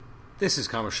This is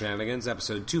Comic Shenanigans,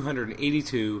 episode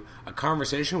 282, a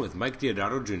conversation with Mike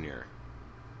Deodato Jr.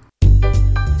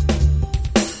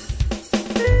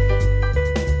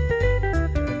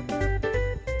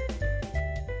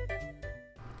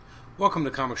 Welcome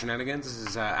to Comic Shenanigans. This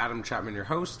is Adam Chapman, your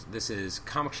host. This is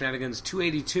Comic Shenanigans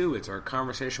 282. It's our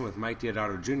conversation with Mike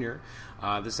Deodato Jr.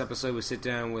 This episode, we sit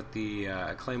down with the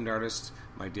acclaimed artist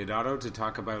Mike Deodato to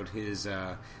talk about his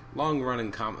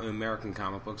long-running American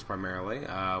comic books, primarily.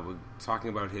 We're talking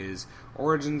about his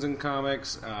origins in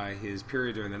comics, his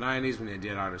period during the 90s when he had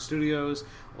Deodato Studios,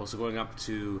 also going up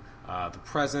to the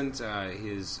present,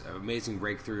 his amazing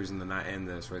breakthroughs in the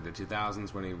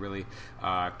 2000s when he really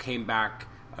came back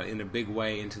in a big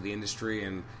way into the industry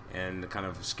and kind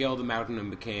of scaled the mountain and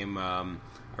became a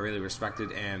really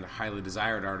respected and highly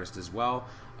desired artist as well.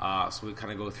 So we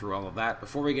kind of go through all of that.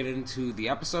 Before we get into the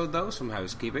episode, though, some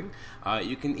housekeeping.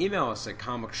 You can email us at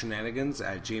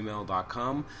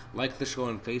comicshenanigans@gmail.com. Like the show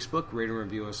on Facebook, rate and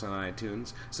review us on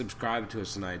iTunes, subscribe to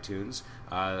us on iTunes,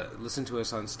 listen to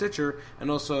us on Stitcher,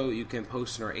 and also you can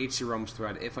post in our HC Roams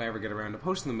thread if I ever get around to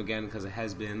posting them again, because it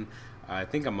has been, I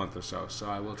think, a month or so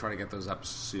I will try to get those up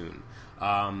soon.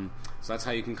 So that's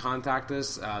how you can contact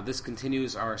us. This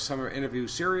continues our summer interview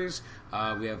series.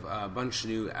 We have a bunch of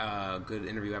new good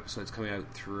interview episodes coming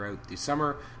out throughout the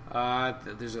summer.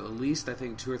 There's at least, I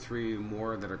think, 2 or 3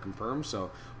 more that are confirmed,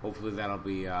 so hopefully that'll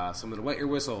be something to wet your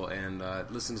whistle and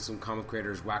listen to some comic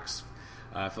creators wax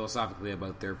philosophically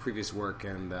about their previous work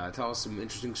and tell us some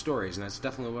interesting stories, and that's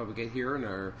definitely what we get here in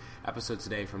our episode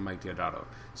today from Mike Deodato.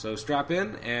 So strap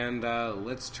in and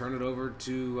let's turn it over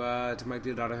to Mike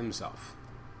Deodato himself.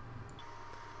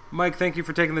 Mike, thank you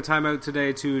for taking the time out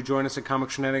today to join us at Comic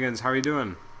Shenanigans. How are you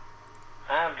doing?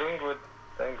 I'm doing good,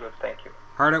 thank you.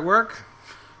 Hard at work?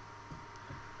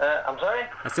 I'm sorry?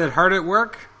 I said hard at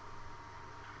work?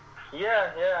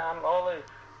 Yeah, I'm always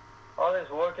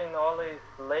working, always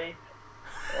late.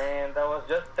 And I was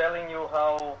just telling you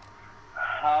how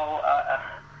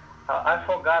I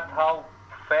forgot how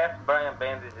fast Brian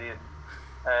Bendis is,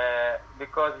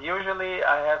 because usually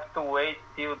I have to wait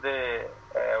till the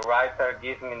writer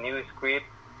gives me a new script.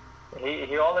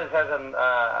 He always has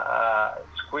a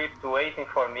script waiting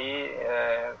for me,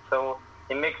 so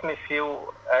it makes me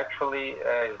feel actually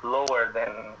slower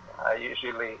than I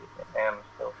usually am.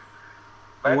 So,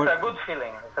 but it's a good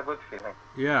feeling.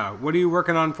 Yeah. What are you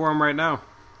working on for him right now?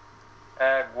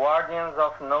 Guardians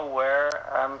of Nowhere.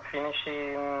 I'm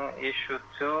finishing issue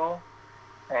 2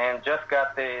 and just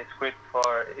got the script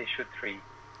for issue 3.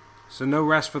 So no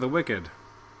rest for the wicked.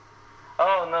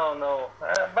 Oh, no.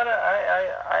 But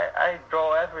I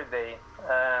draw every day.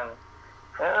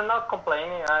 I'm not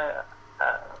complaining.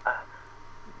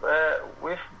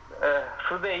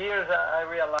 Through the years, I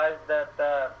realized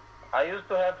that I used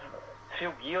to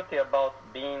feel guilty about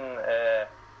being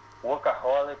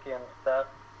workaholic and stuff.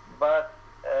 But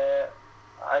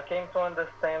I came to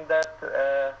understand that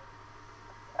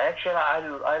actually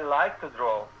I like to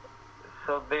draw.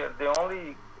 So the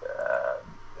only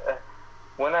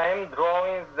when I am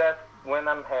drawing, that's when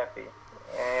I'm happy,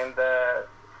 and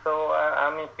so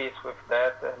I'm in peace with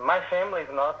that. My family is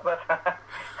not, but.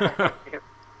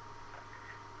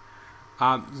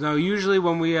 So usually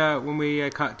when we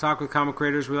talk with comic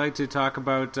creators, we like to talk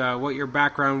about what your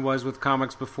background was with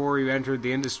comics before you entered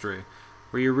the industry.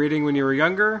 Were you reading when you were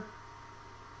younger?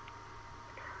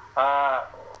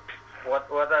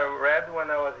 What I read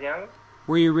when I was young?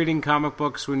 Were you reading comic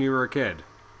books when you were a kid?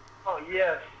 Oh,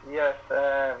 yes.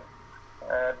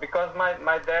 Because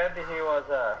my dad, he was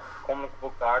a comic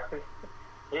book artist.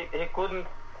 He couldn't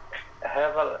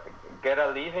get a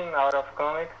living out of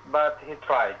comics, but he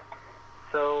tried.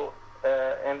 So,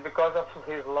 and because of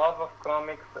his love of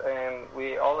comics, and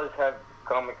we always have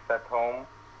comics at home,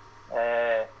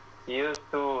 he used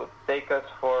to take us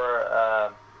for,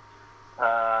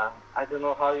 I don't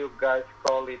know how you guys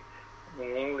call it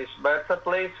in English, but it's a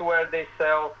place where they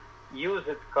sell used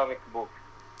comic books.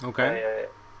 Okay.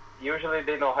 Usually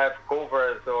they don't have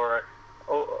covers so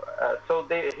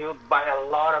he would buy a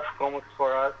lot of comics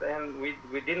for us, and we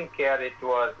didn't care if it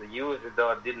was used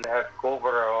or didn't have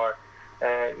cover, or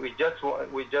we just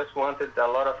wanted a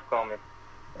lot of comics.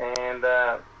 And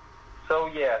so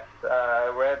yes, I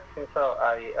read since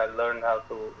I learned how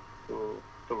to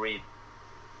read.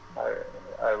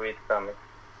 I read comics.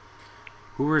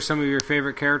 Who were some of your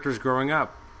favorite characters growing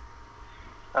up?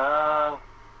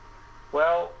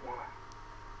 Well,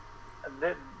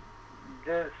 the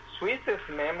sweetest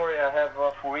memory I have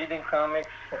of reading comics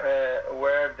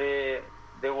were the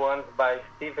ones by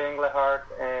Steve Englehart,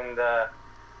 and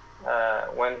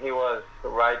when he was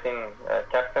writing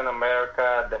Captain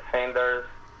America, Defenders,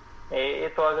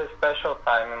 It was a special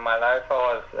time in my life. I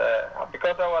was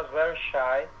because I was very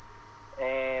shy,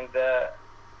 and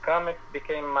comics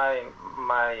became my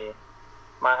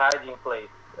hiding place,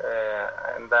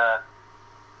 and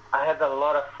I had a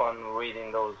lot of fun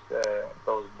reading those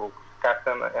books.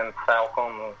 Captain and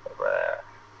Falcon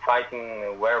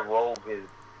fighting werewolves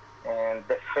and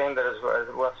Defenders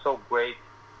was so great,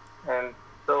 and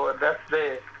so that's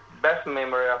the best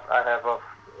memory I have of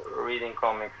reading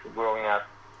comics growing up.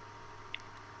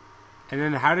 And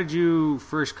then how did you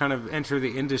first kind of enter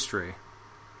the industry,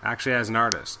 actually as an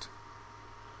artist?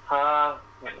 Well,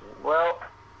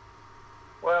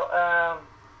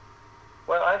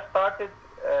 I started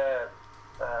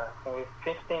with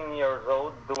 15 years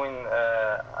old doing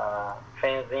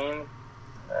fanzines,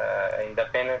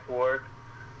 independent work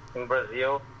in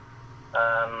Brazil.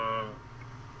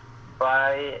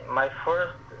 By my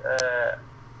first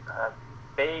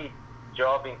paid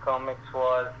job in comics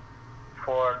was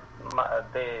for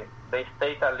the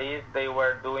state Alice. They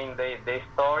were doing the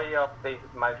story of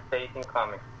my state in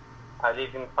comics. I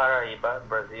live in Paraíba,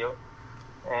 Brazil,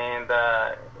 and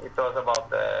it was about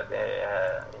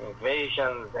the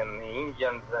invasions and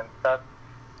Indians and stuff.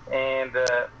 And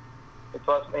it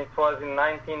was in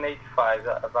 1985.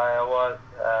 I was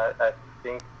I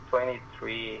think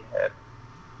 23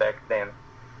 back then.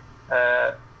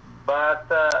 But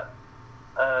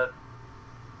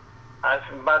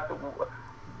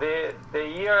the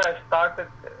year I started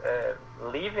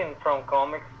living from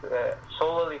comics,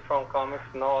 solely from comics,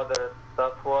 no other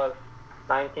stuff, was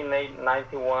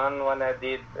 1991 when I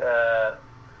did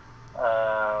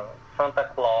Santa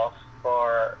Claus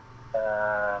for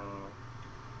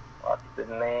what's the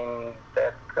name,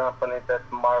 that company that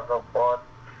Marvel bought?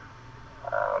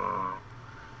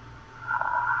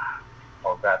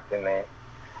 Forgot the name.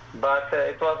 But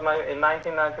it was in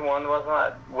 1991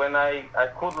 was when I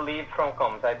could live from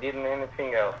comics. I didn't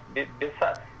anything else.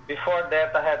 Before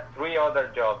that, I had 3 other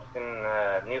jobs in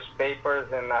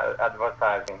newspapers and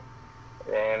advertising.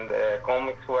 And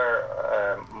comics were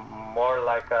more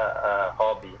like a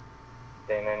hobby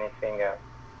than anything else.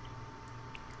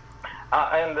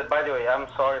 And by the way, I'm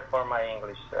sorry for my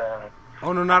English.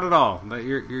 Oh no, not at all.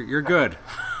 You're good.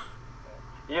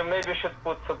 You maybe should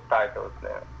put subtitles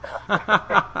there.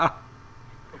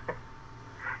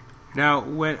 Now,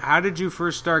 how did you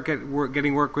first start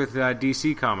getting work with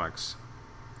DC Comics?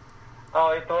 Oh,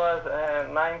 it was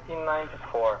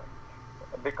 1994.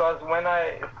 Because when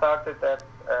I started at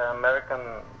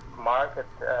American market,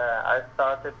 I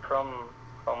started from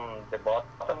the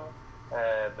bottom,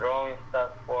 drawing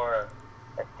stuff for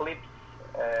Eclipse,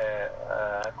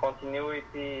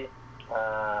 Continuity,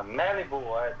 Malibu,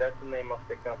 that's the name of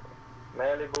the company.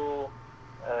 Malibu,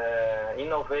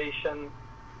 Innovation,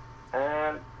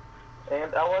 and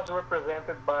I was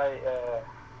represented by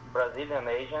Brazilian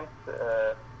agents,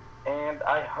 and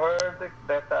I heard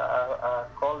that a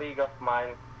colleague of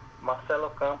mine, Marcelo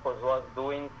Campos, was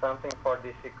doing something for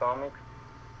DC Comics.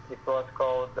 It was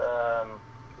called,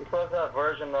 it was a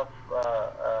version of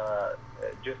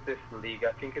Justice League.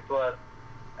 I think it was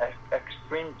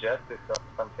Extreme Justice or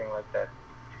something like that.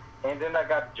 And then I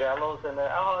got jealous and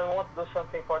I want to do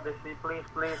something for DC,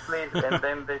 please. And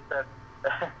then they said,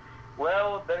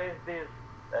 well, there is this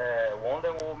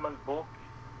Wonder Woman book.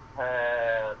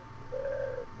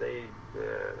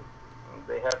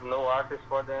 They have no artist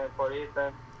for it,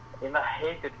 and I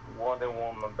hated Wonder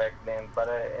Woman back then. But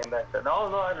I said,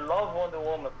 no, I love Wonder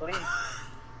Woman, please.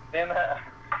 Then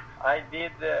I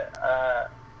did.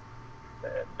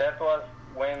 That was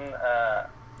when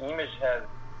Image had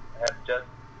just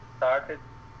started,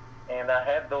 and I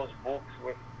had those books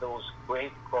with those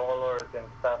great colors and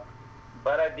stuff.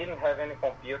 But I didn't have any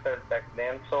computers back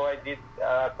then, so I did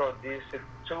produce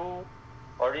 2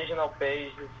 original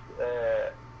pages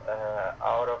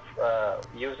out of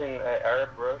using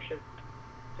airbrushes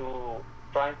to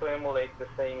trying to emulate the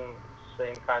same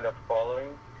kind of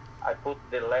coloring. I put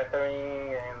the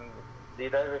lettering and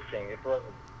did everything. It was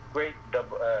a great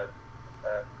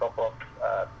couple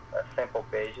of sample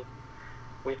pages.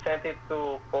 We sent it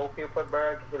to Paul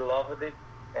Kupperberg. He loved it,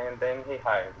 and then he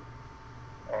hired me.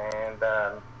 And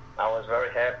I was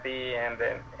very happy. And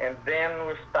then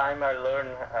with time, I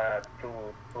learned to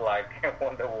like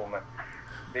Wonder Woman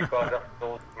because of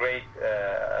those great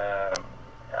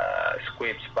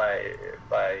scripts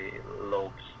by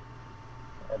Lopes.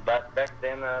 But back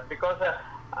then, because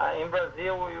in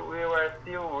Brazil, we were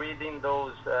still reading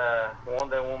those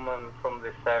Wonder Woman from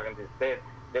the 70s.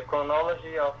 The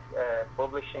chronology of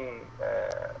publishing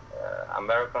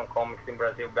American comics in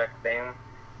Brazil back then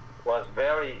was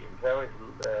very, very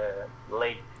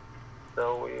late.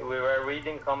 So we were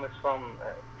reading comics from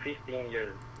 15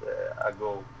 years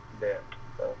ago there.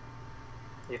 So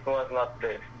it was not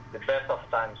the best of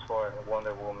times for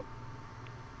Wonder Woman.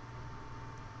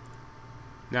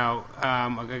 Now,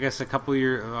 I guess a couple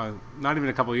years, not even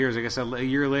a couple years, I guess a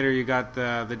year later you got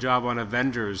the job on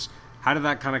Avengers. How did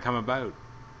that kind of come about?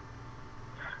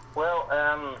 Well,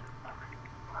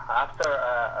 after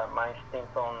my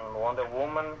stint on Wonder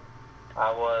Woman,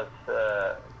 I was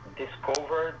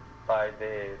discovered by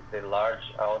the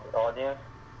large audience.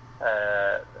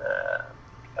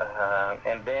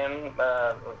 And then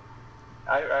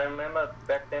I remember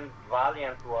back then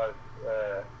Valiant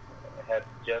had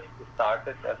just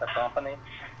started as a company,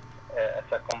 as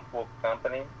a comic book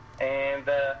company, and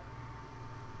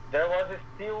there was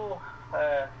still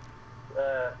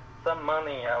some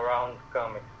money around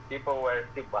comics. People were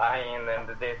still buying, and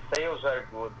the sales were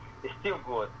good. It's still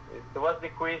good. It was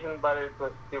decreasing, but it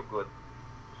was still good.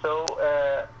 So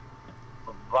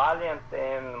Valiant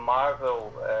and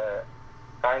Marvel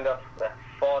kind of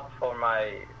fought for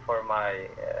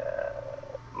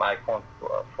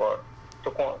to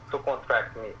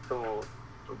contract me to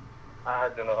I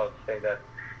don't know how to say that,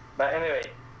 but anyway,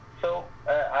 so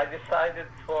I decided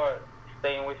for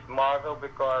staying with Marvel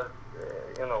because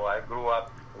I grew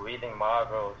up reading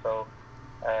Marvel. So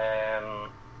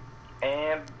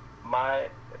and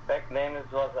back then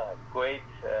it was a great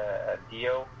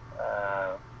deal.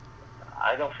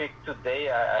 I don't think today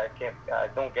I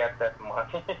don't get that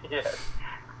money yet,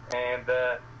 and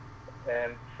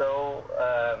so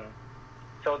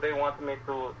they wanted me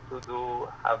to do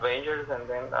Avengers, and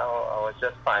then I was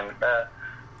just fine.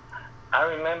 I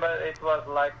remember it was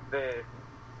like the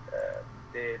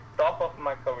top of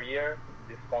my career,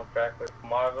 this contract with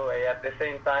Marvel. And at the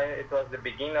same time, it was the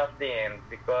beginning of the end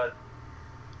because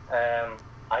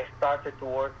I started to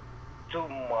work too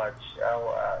much.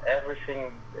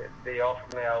 Everything they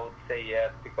offered me, I would say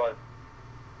yes, because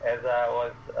as I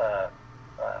was,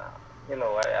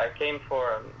 I came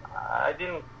for,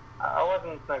 I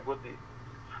wasn't in a good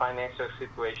financial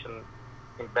situation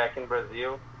back in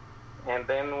Brazil. And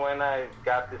then when I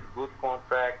got this good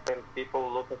contract and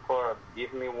people looking for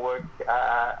give me work,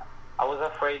 I was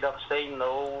afraid of saying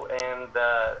no and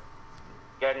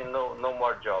getting no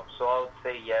more jobs. So I would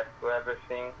say yes to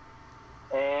everything.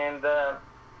 And the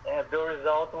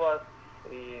result was,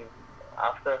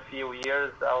 after a few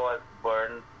years, I was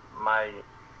burned. My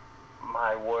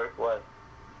work was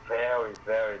very,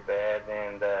 very bad,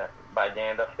 and by the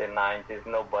end of the 90s,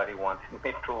 nobody wanted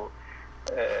me to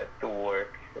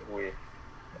work with,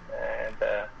 and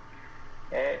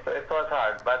it was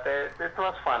hard, but it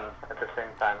was fun at the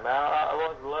same time. I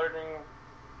was learning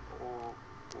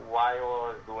why I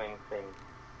was doing things,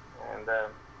 and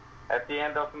at the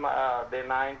end of the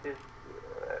 90s,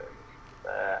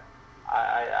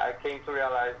 I came to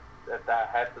realize that I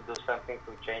had to do something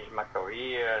to change my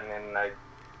career, and then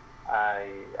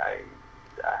I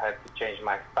had to change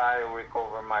my style,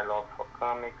 recover my love for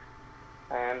comics,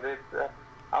 and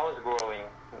I was growing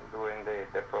during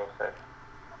the process.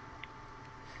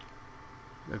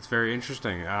 That's very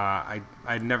interesting.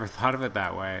 I'd never thought of it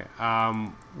that way.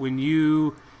 When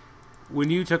you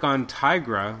took on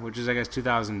Tigra, which is I guess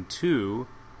 2002,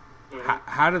 mm-hmm.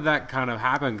 How did that kind of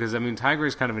happen? Because I mean, Tigra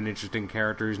is kind of an interesting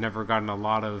character who's never gotten a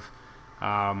lot of,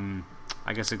 I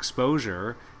guess,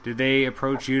 exposure. Did they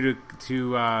approach you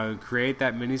to create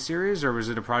that miniseries, or was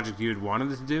it a project you had wanted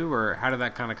to do, or how did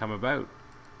that kind of come about?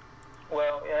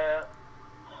 Well,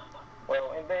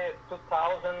 in the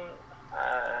 2000,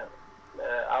 I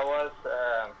was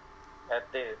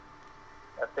at the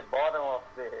bottom of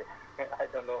the I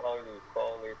don't know how you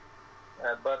call it,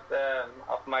 but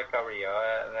of my career.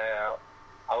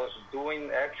 I was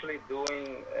actually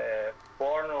doing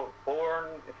porn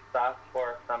stuff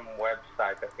for some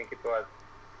website. I think it was,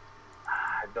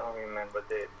 I don't remember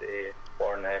the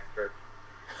porn actress.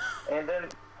 And then,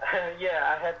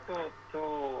 I had to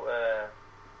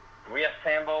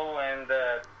reassemble and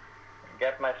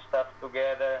get my stuff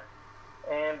together.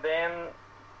 And then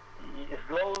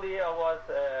slowly I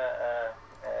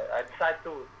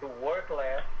decided to work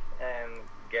less and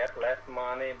get less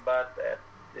money, but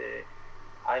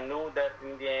I knew that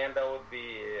in the end I would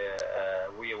be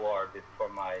rewarded for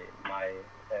my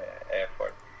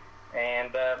effort.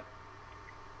 And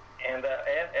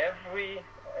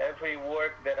every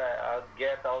work that I would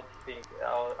get, I was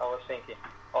thinking,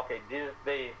 okay, this is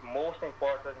the most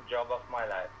important job of my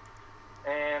life,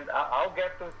 and I'll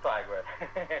get to Tigra.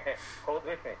 Hold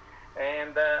with me.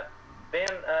 And then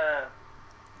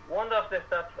one of the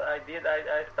stuff I did,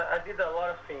 I did a lot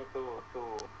of things to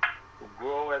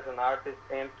grow as an artist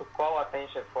and to call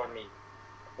attention for me.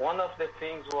 one of the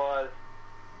things was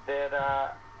that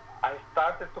I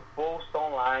started to post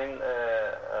online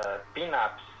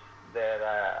pin-ups that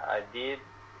I did,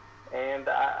 and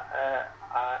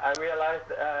I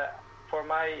realized, for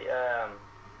my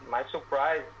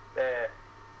surprise,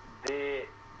 the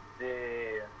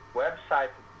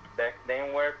website back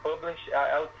then were published.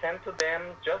 I would send to them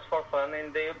just for fun,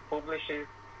 and they would publish it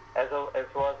as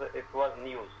it was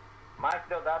news. Mike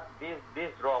Deodato,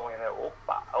 this drawing.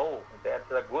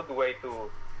 That's a good way to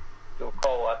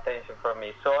call attention from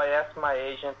me. So I asked my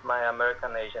agent, my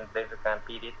American agent, David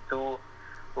Campiti, to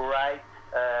write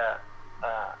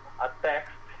a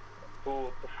text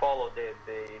to follow the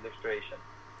illustration.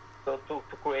 So to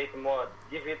create more,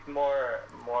 give it more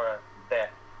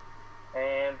depth.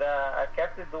 And I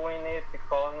kept doing it,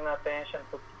 calling attention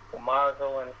to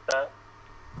Marvel and stuff.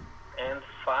 And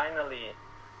finally,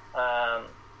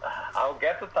 I'll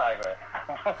get to Tigra.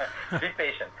 Be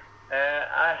patient.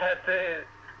 I had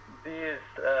this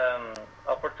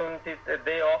opportunity.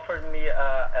 They offered me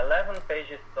a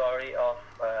 11-page story of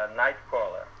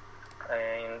Nightcrawler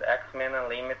in X-Men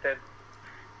Unlimited.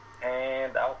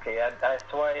 And okay,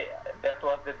 so that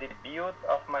was the debut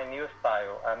of my new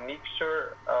style, a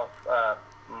mixture of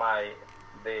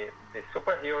the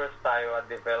superhero style I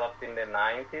developed in the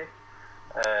 90s,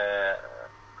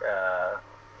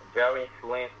 very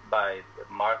influenced by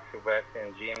Mark Silvestre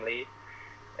and Jim Lee,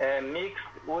 and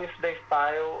mixed with the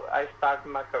style I started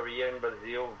my career in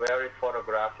Brazil, very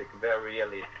photographic, very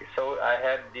realistic. So I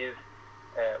had this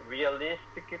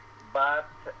realistic but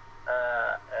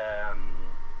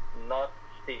not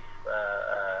stiff,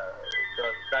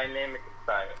 just dynamic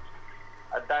style,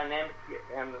 a dynamic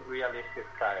and realistic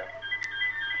style.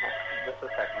 Just a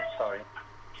second, sorry.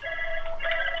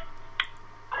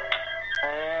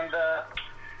 And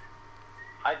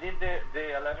I did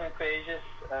the 11 pages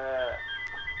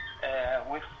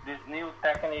with this new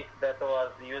technique that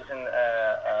was using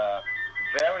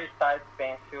very tight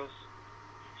pencils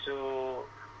so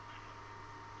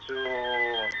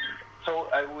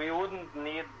we wouldn't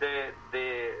need the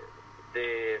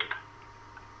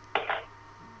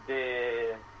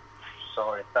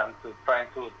sorry, I'm trying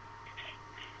to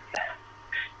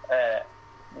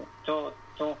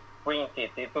print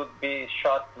it. It would be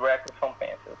shot directly from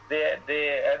pencils. The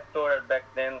editor back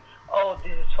then,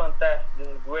 this is fantastic, this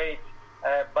is great,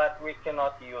 but we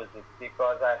cannot use it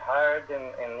because I hired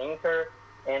an inker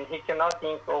and he cannot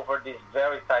ink over these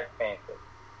very tight pencils.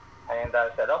 And I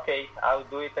said, okay, I'll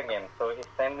do it again. So he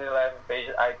sent me 11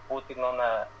 pages. I put it on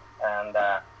a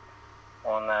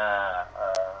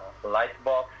light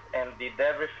box and did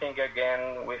everything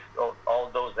again with all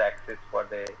those axes for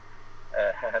the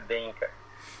inker.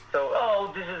 So,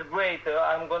 this is great.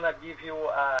 I'm going to give you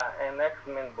an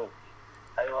X-Men book.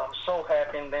 I was so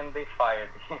happy, and then they fired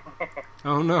him.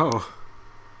 Oh, no.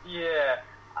 Yeah.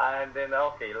 And then,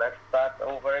 okay, let's start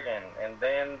over again. And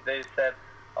then they said,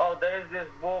 there is this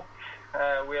book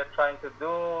we are trying to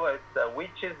do. It's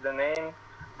Witches, the name.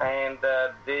 And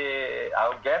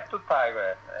I'll get to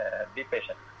Tigra. Be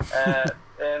patient.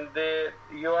 And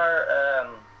you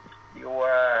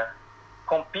are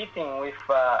competing with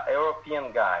a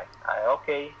European guy.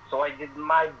 Okay, so I did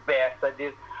my best. I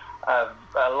did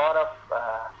a lot of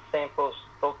samples,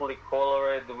 totally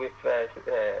colored with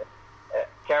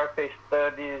character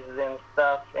studies and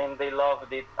stuff, and they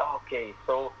loved it. Okay,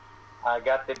 so I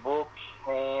got the book,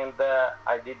 and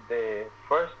I did the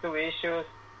first 2 issues,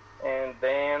 and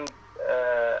then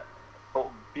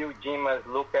Bill Dimas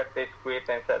looked at the script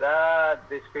and said,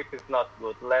 the script is not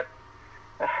good. Let's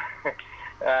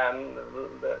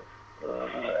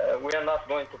we are not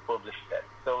going to publish that.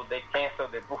 So they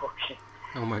canceled the book.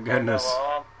 Oh my goodness.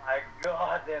 Oh my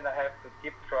God, and I have to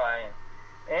keep trying.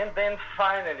 And then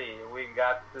finally we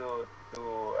got to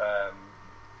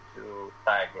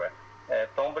Tigra.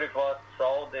 Tom Brevoort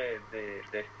saw the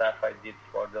stuff I did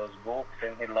for those books,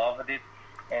 and he loved it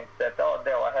and said,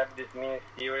 Del, I have this mini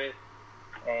series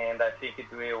and I think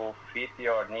it will fit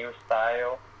your new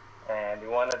style. And you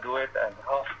want to do it? And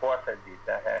of course I did.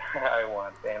 I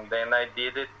want. And then I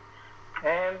did it.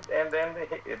 And then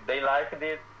they liked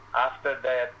it. After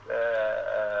that,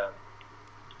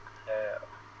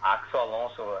 Axel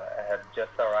Alonso had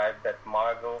just arrived at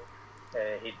Marvel.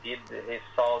 He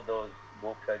saw those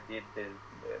books I did, the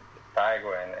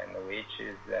Tigra and the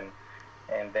Witches,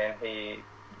 and then he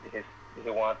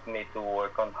wanted me to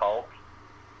work on Hulk.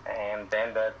 And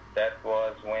then that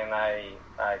was when I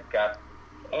got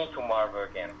into Marvel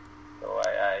again. So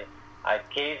I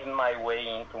caved my way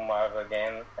into Marvel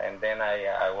again, and then I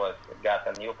got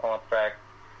a new contract,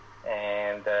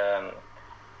 and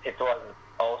it was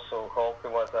also Hulk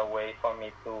was a way for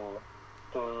me to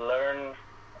learn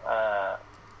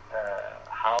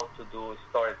how to do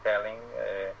storytelling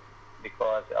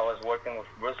because I was working with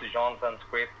Bruce Jones on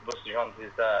scripts. Bruce Jones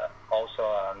is also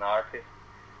an artist,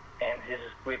 and his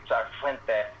scripts are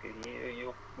fantastic.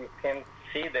 You can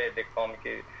see the comic.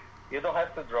 You don't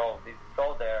have to draw; it's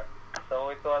all there. So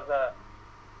it was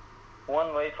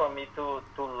one way for me to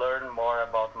learn more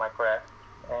about my craft,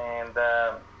 and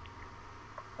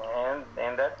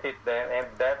that's it. And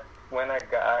that's when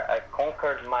I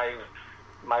conquered my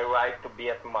right to be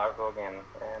at Marvel again,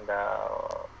 and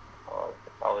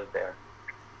I was there.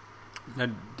 Now,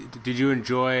 did you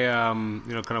enjoy,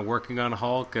 kind of working on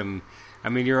Hulk? And I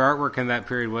mean, your artwork in that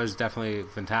period was definitely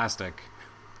fantastic.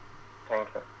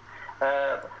 Thank you.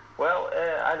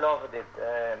 I loved it.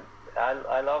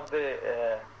 I loved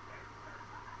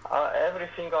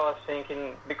everything I was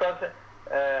thinking because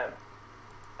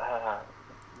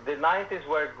the 90s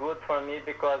were good for me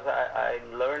because I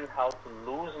learned how to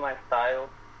lose my style,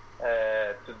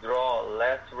 to draw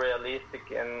less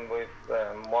realistic and with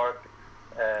more.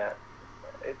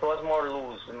 It was more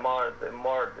loose,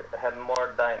 had more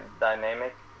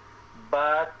dynamic,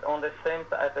 but at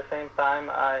the same time,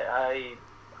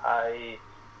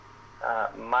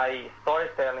 my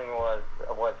storytelling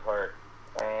was hurt,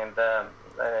 and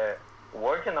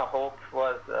working on Hulk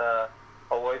was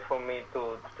a way for me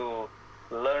to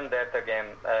learn that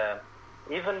again.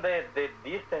 Even the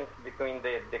distance between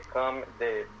the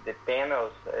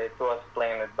panels, it was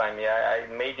planned by me. I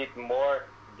made it more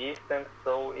distant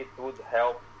so it would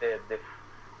help the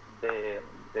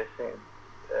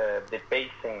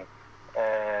pacing.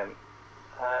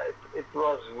 It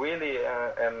was really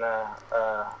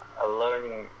a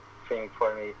learning thing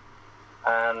for me,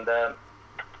 and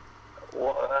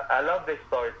I love the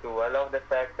story too. I love the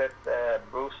fact that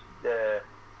Bruce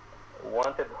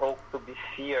wanted Hulk to be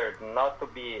feared, not to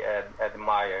be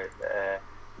admired.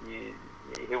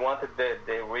 He wanted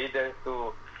the reader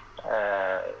to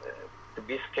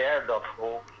be scared of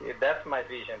Hulk. That's my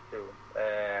vision too.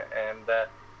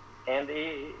 And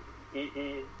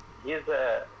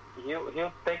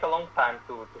he'll take a long time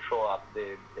to show up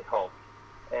the Hulk,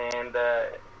 and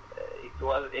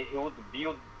he would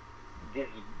build this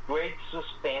great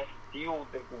suspense till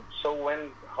so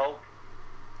when Hulk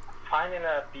finally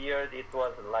appeared, it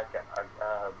was like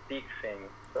a big thing.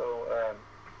 So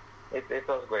it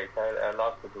was great. I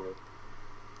love to do it.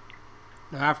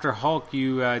 Now, after Hulk,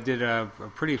 you did a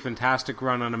pretty fantastic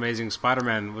run on Amazing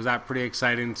Spider-Man. Was that pretty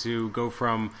exciting to go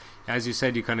from, as you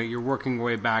said, you're working your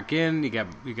way back in. You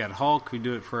get Hulk. You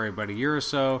do it for about a year or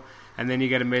so, and then you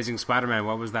get Amazing Spider-Man.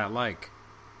 What was that like?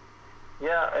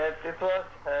 Yeah, it was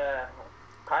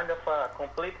kind of a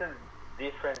completely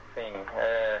different thing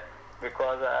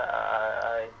because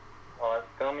I was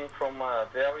coming from a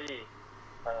very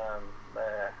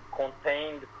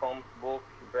contained comic book,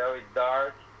 very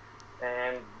dark.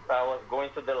 And I was going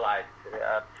to the light.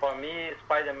 For me,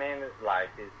 Spider-Man is light.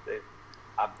 It's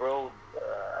a broad.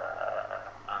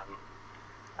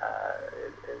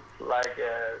 It's like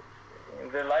in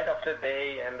the light of the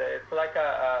day, and it's like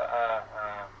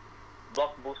a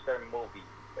blockbuster movie.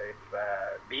 It's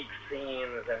big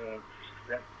scenes and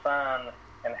fun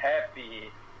and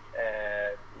happy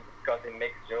because it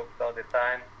makes jokes all the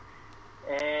time.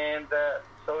 And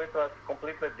so it was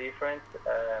completely different.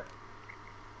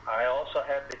 I also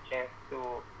had the chance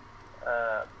to,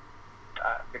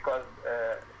 because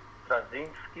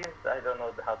Straczynski, I don't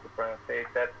know how to pronounce it,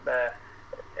 that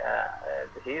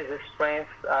his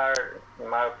strengths are, in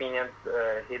my opinion,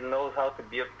 he knows how to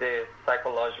build the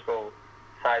psychological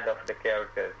side of the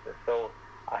characters. So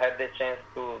I had the chance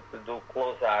to do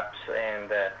close-ups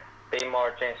and pay more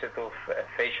attention to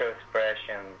facial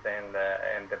expressions and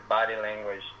the body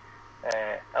language.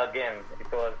 Again,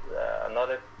 it was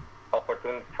another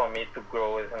opportunity for me to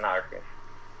grow as an artist.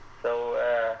 So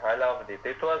I loved it.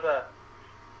 It was a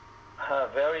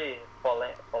very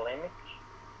polemic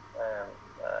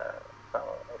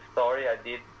story I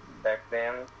did back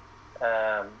then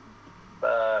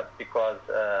because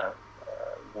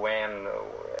when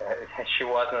she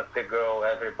wasn't the girl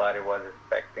everybody was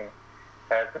expecting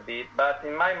her to be. But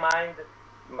in my mind,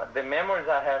 the memories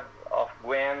I have of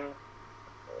Gwen,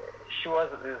 she was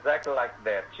exactly like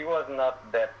that. She was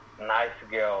not that nice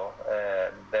girl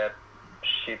that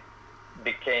she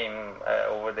became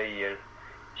over the years.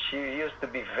 She used to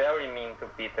be very mean to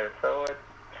Peter, so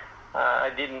I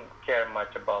didn't care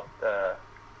much about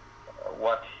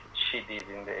what she did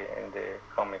in the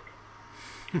comic.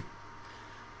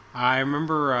 I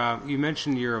remember you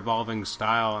mentioned your evolving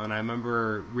style, and I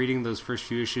remember reading those first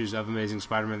few issues of Amazing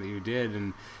Spider-Man that you did,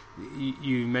 and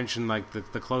you mentioned like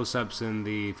the close-ups and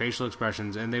the facial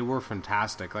expressions, and they were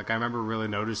fantastic. Like I remember really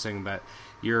noticing that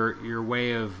your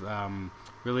way of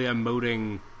really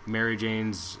emoting Mary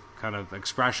Jane's kind of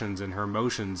expressions and her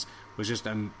emotions was just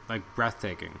like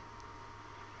breathtaking.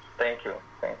 Thank you.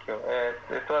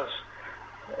 It was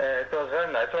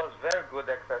very nice. It was very good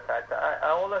exercise. I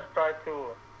always try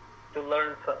to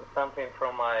learn something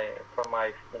from my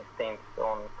instincts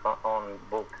on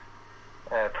books,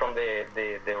 from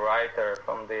the writer,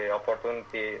 from the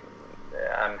opportunity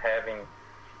I'm having.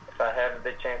 If I have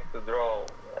the chance to draw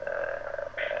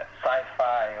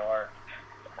sci-fi, or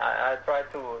I try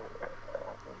to.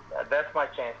 That's my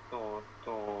chance to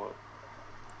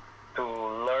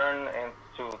learn and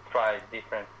to try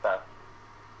different stuff.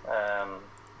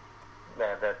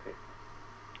 That's it.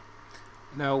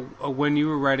 Now, when you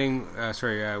were writing,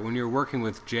 when you were working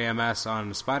with JMS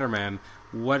on Spider-Man,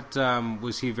 what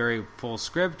was he very full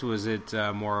script? Was it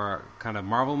more kind of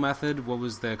Marvel method? What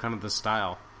was the kind of the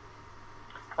style?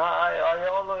 I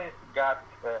always got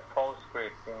full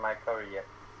script in my career.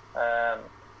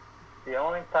 The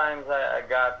only times I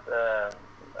got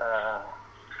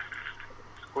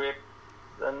script,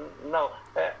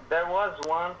 there was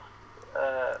once.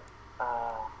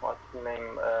 What's the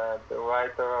name? The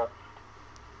writer of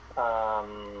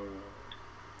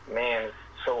man, it's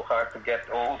so hard to get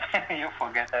old. You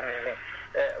forget everything.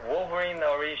 Wolverine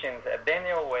Origins.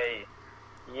 Daniel Way.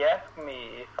 He asked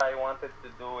me if I wanted to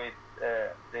do it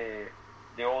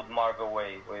the old Marvel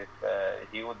way with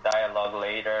huge dialogue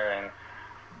later,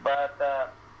 but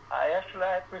I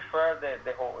prefer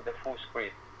the full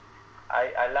script.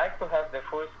 I like to have the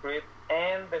full script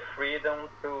and the freedom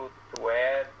to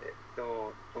add,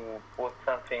 to put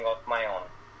something of my own.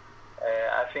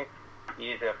 I think it's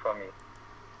easier for me.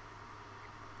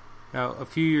 Now, a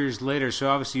few years later, so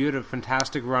obviously you had a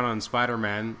fantastic run on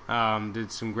Spider-Man,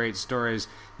 did some great stories.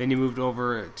 Then you moved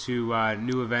over to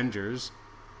New Avengers.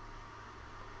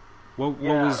 What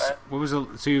was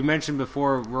so you mentioned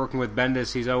before working with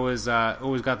Bendis, he's always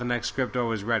got the next script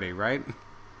always ready, right?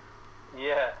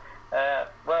 Yeah.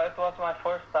 Well, it was my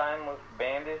first time with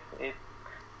Bendis. It's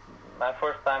my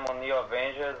first time on New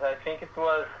Avengers. I think it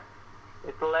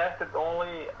lasted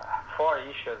only 4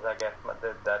 issues, I guess,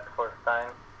 that first time.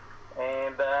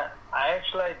 And I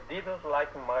didn't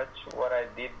like much what I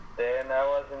did then. I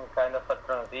was in kind of a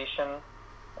transition.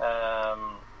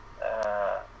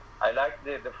 I liked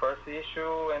the first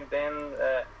issue, and then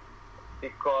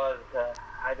because,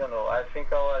 I don't know, I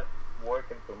think I was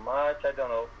working too much, I don't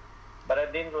know. But I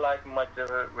didn't like much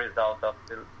the result of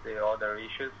the other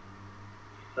issues.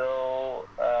 So,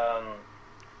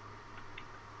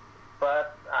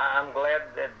 but I'm glad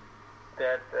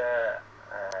that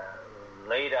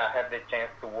later I had the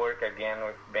chance to work again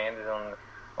with Bendis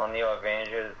on New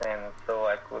Avengers, and so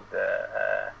I could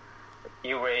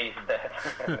erase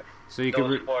that. So you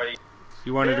could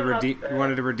you wanted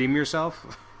to redeem yourself?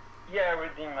 Yeah,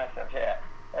 redeem myself. Yeah,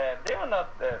 they were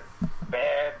not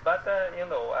bad, but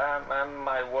I'm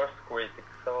my worst critic,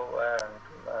 so I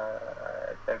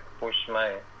tend to push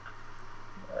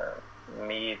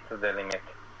me to the limit.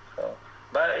 So,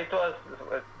 but it was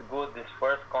good. This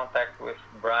first contact with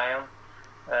Brian.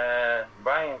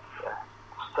 Brian's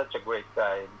such a great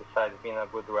guy. Besides being a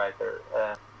good writer,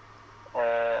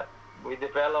 we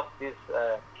developed this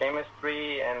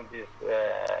chemistry and this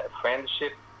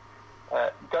friendship.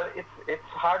 Because it's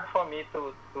hard for me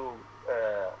to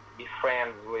be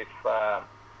friends with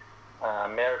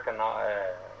American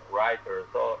writers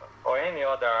or any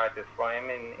other artist from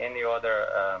any other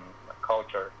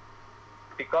culture.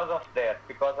 Because of that,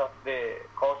 because of the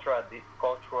cultural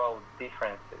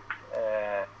differences.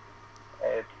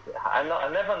 I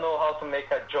never know how to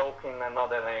make a joke in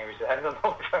another language. I don't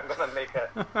know if I'm going to make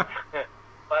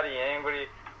somebody angry.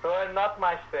 So I'm not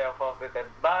myself of it.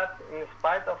 But in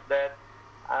spite of that,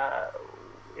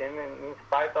 in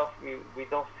spite of we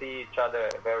don't see each other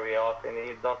very often,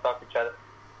 we don't talk to each other,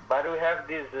 but we have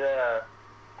this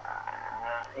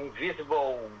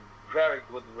invisible, very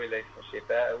good relationship.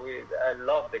 I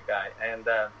love the guy, and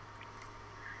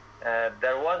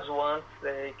there was once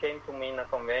he came to me in a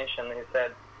convention. He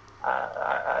said,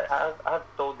 I've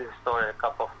told this story a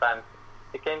couple of times.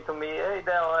 He came to me, hey,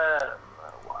 Del,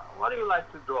 what do you like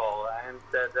to draw? And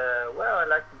said, well, I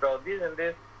like to draw this and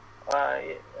this.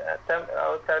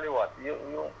 I'll tell you what, you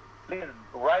please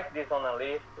write this on a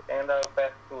list, and I'll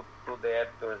pass to the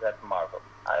editors at Marvel.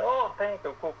 Thank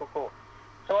you, cool.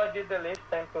 So I did the list,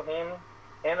 sent to him,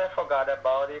 and I forgot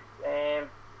about it. And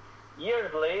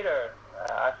years later,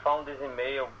 I found this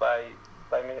email by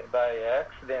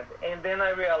accident, and then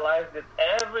I realized that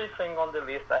everything on the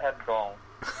list I had drawn.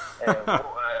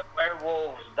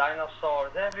 werewolves,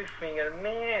 dinosaurs, everything. And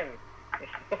man,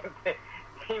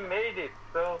 he made it.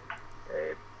 So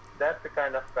that's the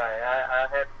kind of guy. I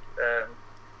had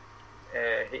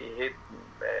he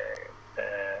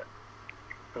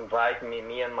invite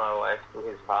me and my wife to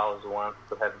his house once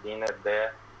to have dinner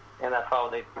there, and I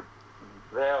found it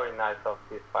very nice of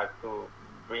his part to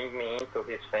bring me into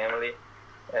his family,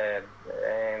 and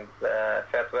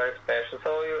felt very special.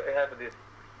 So you have this.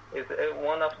 It's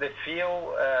one of the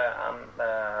few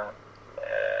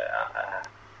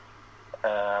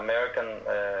American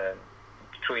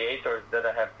creators that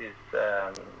I have this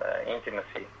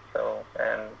intimacy. So,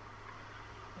 and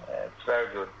it's very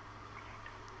good.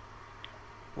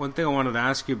 One thing I wanted to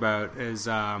ask you about is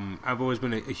I've always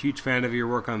been a huge fan of your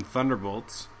work on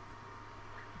Thunderbolts.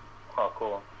 Oh,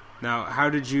 cool. Now, how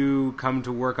did you come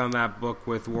to work on that book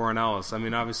with Warren Ellis? I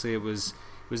mean, obviously it was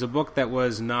a book that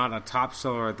was not a top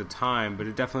seller at the time, but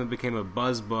it definitely became a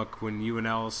buzz book when you and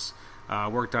Ellis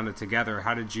worked on it together.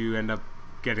 How did you end up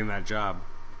getting that job?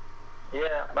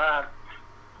 Yeah, but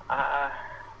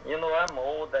I'm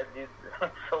old. I did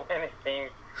so many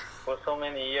things for so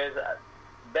many years.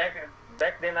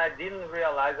 Back then, I didn't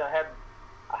realize I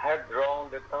had drawn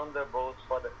the Thunderbolts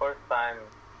for the first time.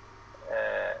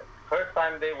 First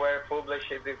time they were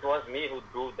published, it was me who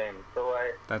drew them. So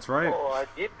That's right. Oh, I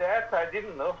did that. I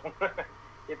didn't know.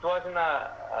 It wasn't a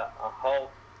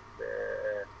halt.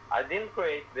 I didn't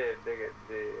create the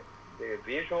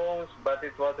visuals, but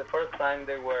it was the first time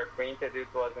they were printed. It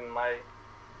was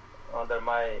under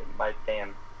my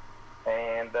pen,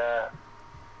 and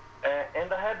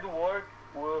I had to work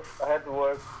with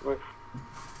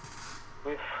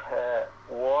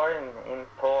Warren in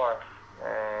Thor,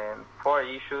 and 4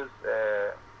 issues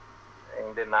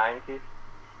in the 90s,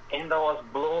 and I was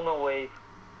blown away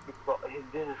because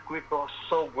this script was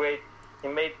so great. He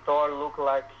made Thor look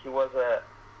like he was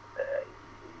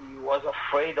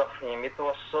afraid of him. It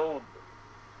was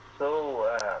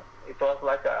it was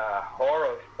like a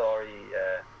horror story,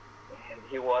 and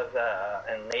he was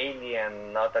an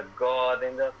alien, not a god,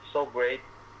 and that's so great.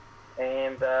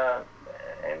 And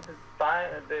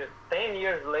 10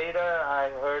 years later, I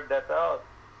heard that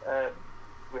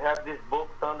we have this book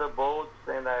Thunderbolts,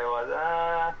 and I was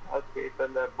okay,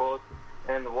 Thunderbolts,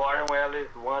 and Warren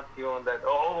Ellis wants you on that.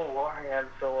 Oh, Warren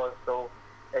Ellis, I was so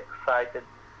excited,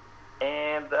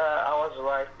 and I was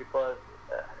right because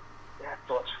that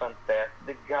was fantastic.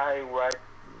 The guy writes,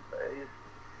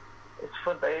 it's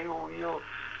fantastic.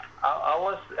 I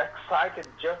was excited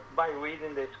just by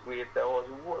reading the script. I was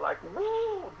like,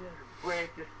 woo, this is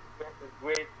great, this is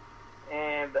great,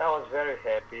 and I was very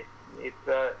happy. It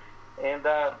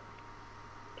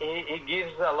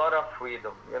gives a lot of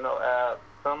freedom.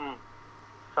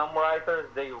 Some writers,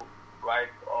 they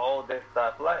write all this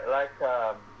stuff, like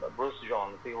Bruce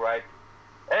Jones. He writes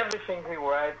everything he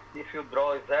writes. If you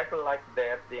draw exactly like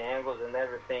that, the angles and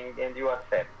everything, and you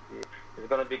accept, it's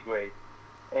going to be great.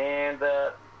 And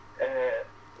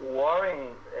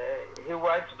Warren, he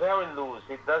writes very loose.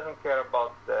 He doesn't care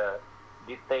about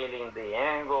detailing the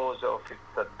angles, or if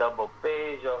it's a double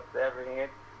page, or everything.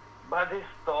 But this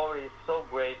story is so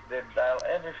great,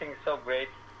 everything is so great.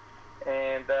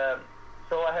 And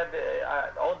so I had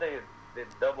all the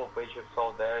double page you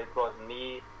saw there. It was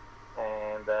me,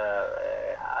 and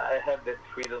I had the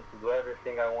freedom to do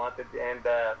everything I wanted. And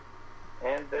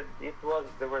it was,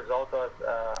 the result was,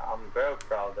 I'm very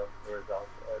proud of the result.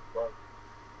 It was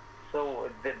so,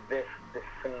 the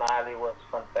finale was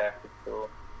fantastic too.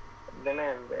 Then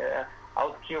I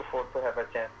would kill to have a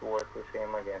chance to work with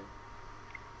him again.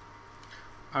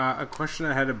 A question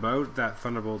I had about that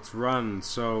Thunderbolts run.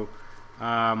 So,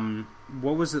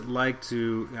 what was it like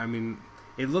to? I mean,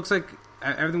 it looks like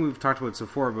everything we've talked about so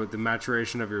far, about the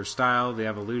maturation of your style, the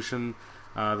evolution,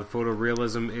 the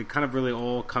photorealism. It kind of really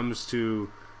all comes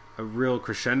to a real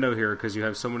crescendo here, because you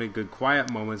have so many good quiet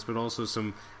moments, but also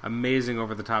some amazing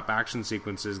over-the-top action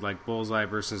sequences like Bullseye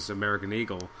versus American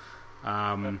Eagle.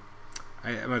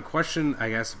 My question, I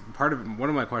guess, one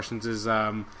of my questions is,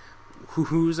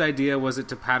 whose idea was it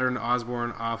to pattern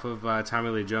Osborn off of Tommy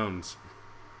Lee Jones?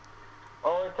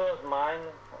 Oh, it was mine,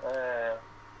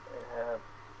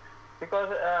 because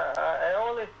I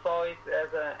only saw it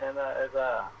as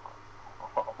a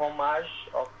homage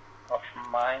of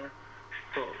mine,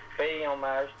 to pay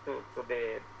homage to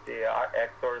the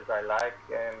actors I like,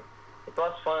 and it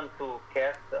was fun to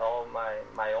cast all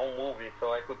my own movies,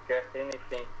 so I could cast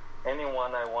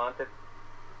anyone I wanted.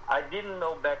 I didn't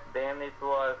know back then it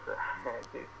was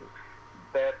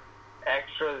that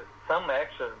some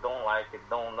extras don't like it,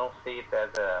 don't see it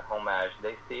as a homage.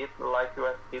 They see it like you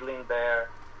are stealing their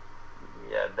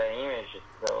yeah, the image.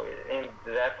 So and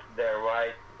that's the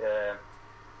right.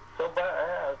 But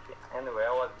anyway,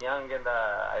 I was young and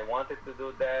I wanted to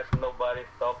do that. Nobody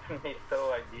stopped me,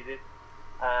 so I did it.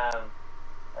 Um,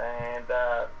 and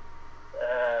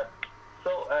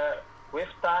so with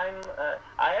time,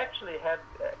 I actually had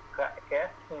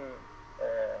cast him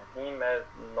as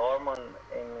Norman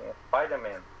in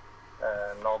Spider-Man,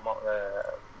 Norman,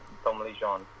 Tom Lee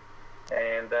Jones,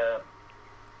 and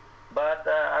but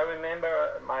I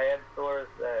remember my editors,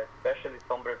 especially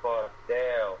Tom Brevoort,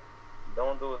 Dale,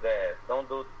 don't do that, don't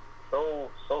do so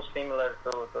similar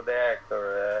to the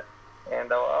actor,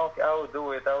 and I will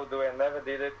do it, I never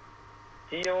did it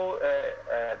till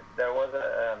there was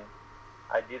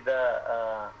I did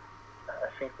I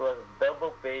think it was a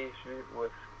double page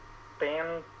with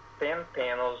 10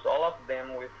 panels, all of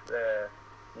them with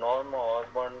Norman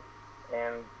Osborn,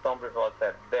 and Tom Brevoort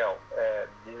said, Del,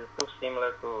 this is too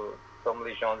similar to Tom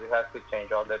Lee Jones, you have to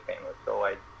change all the panels. So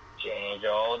I changed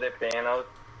all the panels,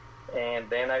 and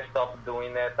then I stopped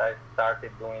doing that. I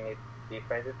started doing it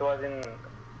different. It was in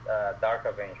Dark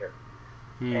Avenger.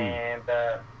 And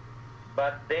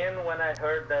but then when I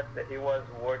heard that he was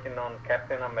working on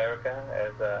Captain America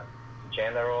as a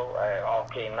general,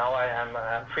 okay, now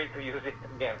I'm free to use it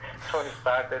again. So I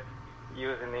started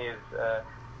using his.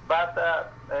 But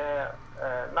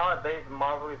nowadays,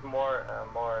 Marvel is more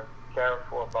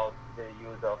careful about the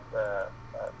use of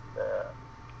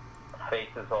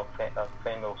faces of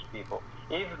famous people,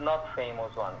 if not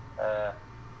famous one.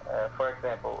 For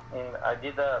example, I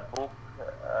did a book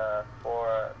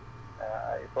for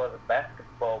it was a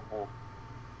basketball book,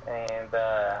 and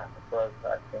it was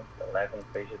I think 11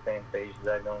 pages, 10 pages,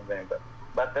 I don't remember.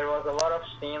 But there was a lot of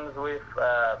scenes with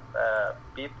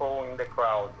people in the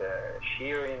crowd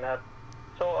cheering up.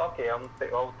 So, okay,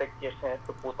 I'll take the chance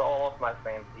to put all of my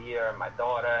friends here, my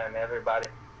daughter and everybody.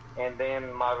 And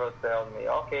then Marvel tells me,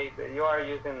 okay, you are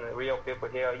using real people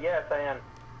here. Yes, I am.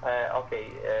 Okay,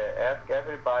 ask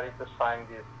everybody to sign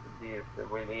this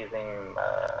releasing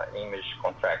image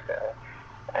contract.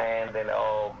 And then,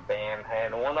 oh, man.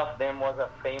 And one of them was a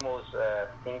famous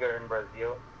singer in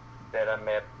Brazil that I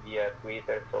met via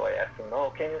Twitter, so I asked him, "Oh,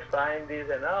 can you sign this?"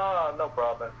 And no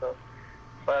problem. So,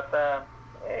 but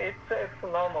it's a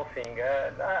normal thing.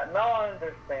 Now I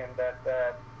understand that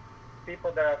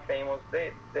people that are famous,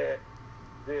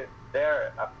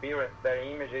 their appearance, their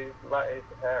image is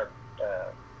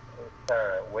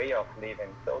their way of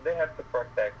living, so they have to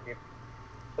protect it.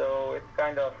 So it's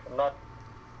kind of not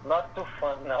too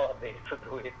fun nowadays to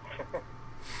do it.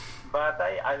 But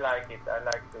I like it. I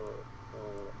like to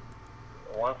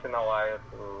once in a while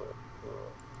to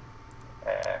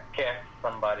cast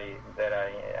somebody that I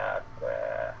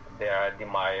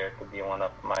admire to be one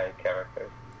of my characters.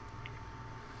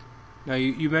 Now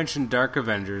you mentioned Dark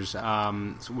Avengers,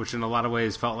 which in a lot of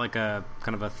ways felt like a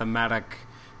kind of a thematic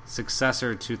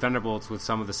successor to Thunderbolts with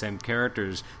some of the same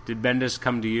characters. Did Bendis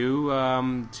come to you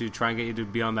to try and get you to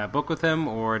be on that book with him,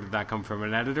 or did that come from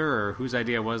an editor, or whose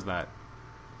idea was that?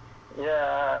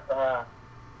 Yeah.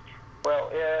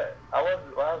 Well, I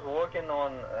was working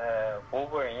on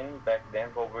Wolverine back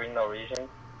then, Wolverine Origins.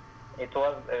 It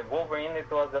was Wolverine. It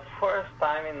was the first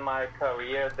time in my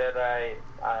career that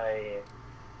I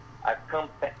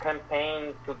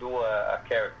campaigned to do a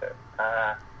character.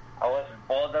 I was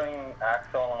bothering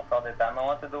Axel all the time. I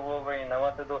want to do Wolverine. I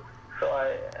want to do. So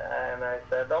I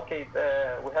said, okay,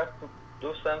 we have to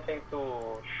do something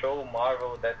to show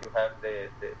Marvel that you have the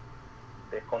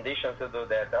conditions to do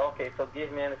that. Okay, so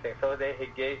give me anything. So he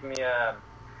gave me a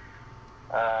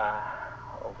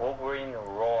Wolverine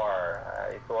Roar.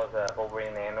 It was a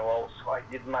Wolverine annual, so I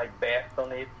did my best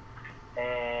on it,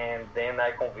 and then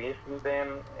I convinced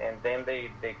them, and then they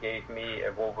gave me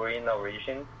a Wolverine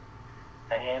Origins,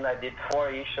 and I did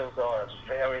 4 issues. I was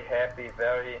very happy,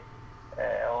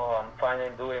 I'm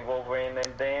finally doing Wolverine.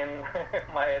 And then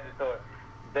my editor,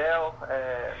 Del,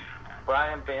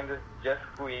 Brian Bendis just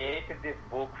created this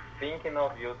book thinking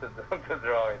of you to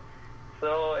draw it.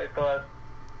 So it was,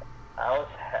 I was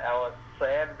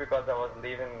sad because I was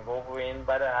leaving Wolverine,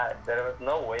 but there was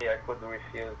no way I could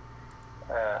refuse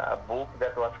a book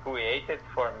that was created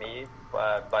for me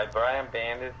by Brian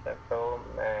Bendis.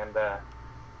 And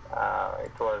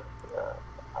it was,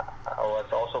 I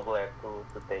was also glad to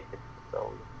take it.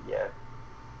 So, yes.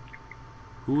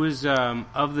 Who was,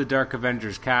 of the Dark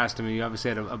Avengers cast, I mean, you obviously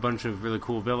had a bunch of really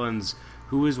cool villains.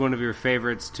 Who was one of your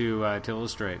favorites to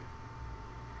illustrate?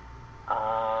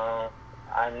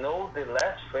 I know the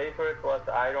last favorite was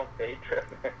Iron Patriot.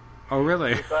 Oh,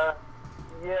 really?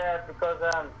 because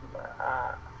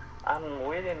I'm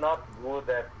really not good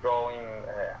at drawing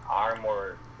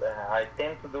armor. I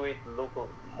tend to do it look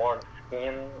more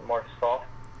skin, more soft,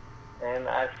 and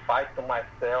I fight to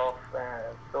myself,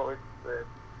 so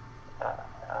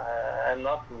I'm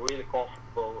not really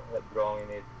comfortable drawing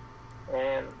it.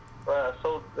 And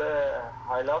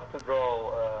I love to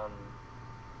draw.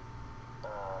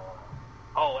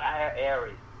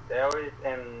 Ares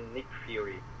and Nick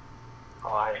Fury.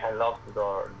 Oh, I love to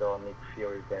draw Nick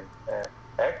Fury then.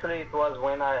 Actually, it was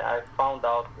when I found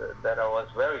out that I was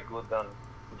very good on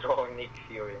drawing Nick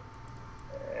Fury.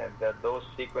 And those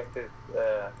sequences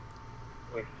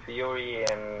with Fury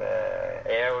and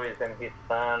Ares and his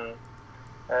son,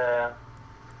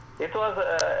 it was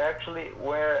actually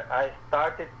where I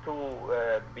started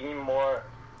to be more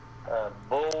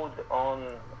bold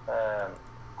on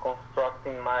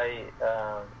constructing my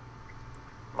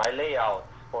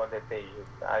layouts for the pages.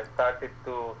 I started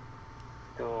to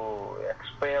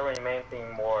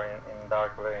experimenting more in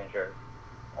Dark Avengers,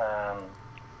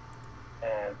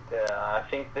 and I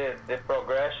think the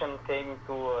progression came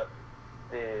to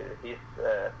his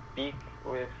peak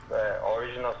with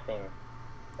Original Sin,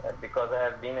 because I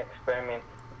have been experimenting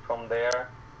from there.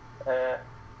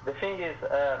 The thing is,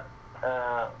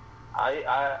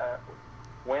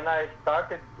 when I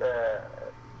started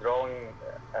drawing,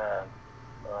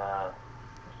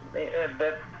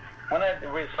 when I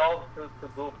resolved to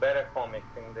do better comics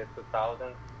in the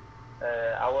 2000s,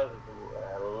 I was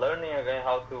learning again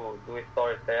how to do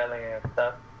storytelling and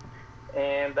stuff,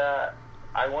 and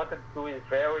I wanted to do it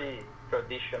very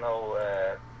traditional,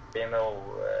 panel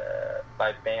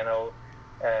by panel,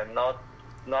 not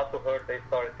to hurt the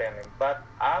storytelling. But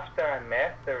after I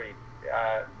mastered it,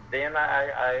 then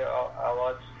I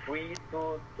was free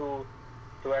to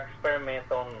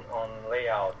experiment on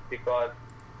layout, because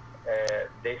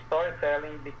the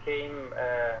storytelling became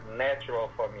natural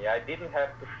for me. I didn't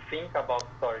have to think about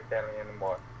storytelling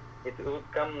anymore. It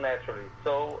would come naturally.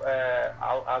 So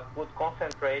I could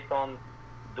concentrate on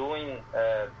doing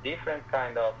different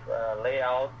kind of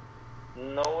layouts,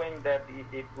 knowing that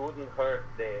it wouldn't hurt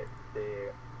the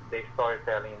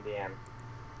storytelling in the end.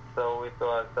 So it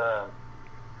was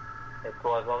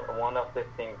one of the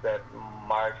things that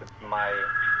marked my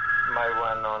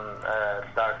run on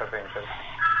Dark Avengers.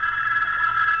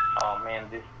 Oh man,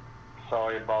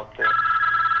 sorry about this.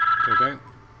 Okay.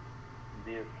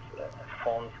 These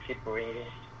phones keep ringing.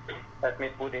 Let me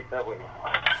put it away.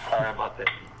 Sorry about this.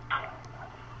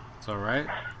 It's all right.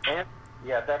 And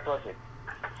yeah, that was it.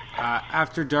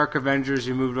 After Dark Avengers,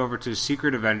 you moved over to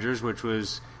Secret Avengers, which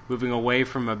was moving away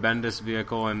from a Bendis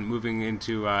vehicle and moving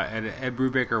into an Ed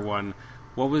Brubaker one.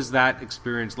 What was that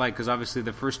experience like? Because obviously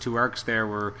the first two arcs there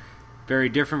were very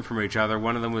different from each other.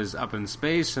 One of them was up in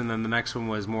space, and then the next one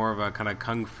was more of a kind of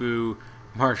kung fu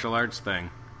martial arts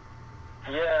thing.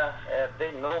 Yeah,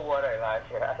 they know what I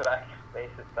like. I like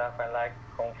space stuff. I like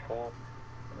kung fu.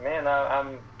 Man,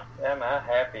 I'm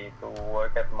happy to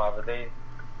work at Marvel.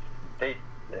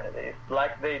 It's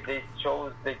like they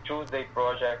choose their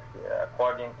project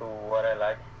according to what I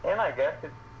like, and I guess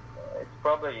it's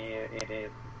probably it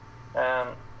is.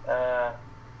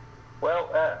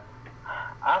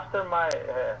 After my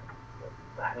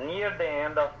near the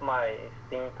end of my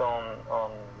stint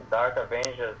on Dark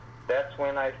Avengers, that's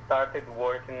when I started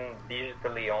working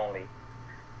digitally only.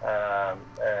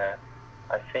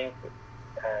 I think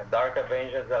Dark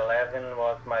Avengers 11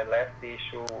 was my last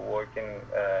issue working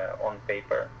on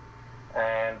paper,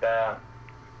 and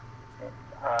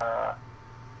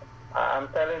I'm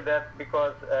telling that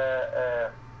because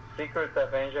Secret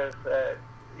Avengers,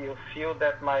 you feel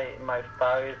that my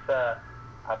style is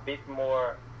a bit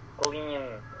more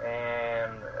clean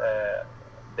and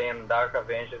than Dark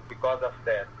Avengers because of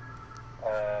that,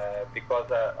 because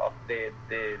of the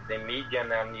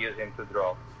medium I'm using to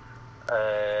draw.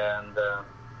 And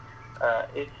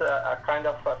it's a kind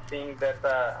of a thing that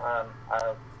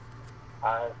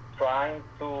I'm trying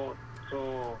to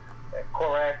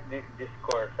correct this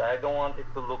course. I don't want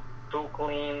it to look too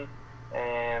clean,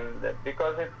 and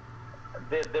because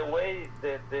the way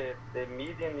the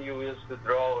medium you use to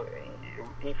draw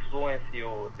influence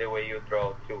you the way you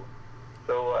draw too.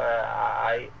 So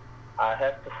I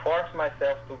have to force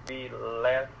myself to be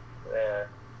less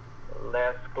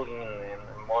clean and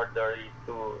more dirty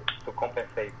to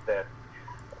compensate that.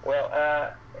 Well,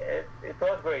 it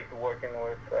was great working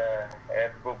with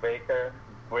Ed Brubaker,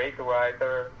 great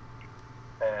writer,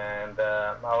 and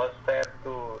I was sad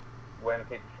when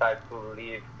he decided to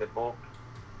leave the book.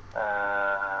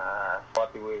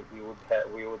 Thought we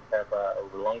would have a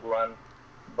long run,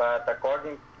 but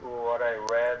according to what I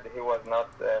read, he was not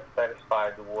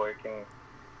satisfied working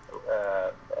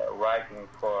writing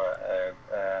for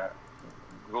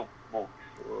group books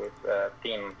with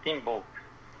team books.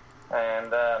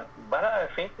 And but I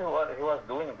think he was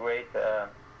doing great.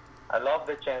 I love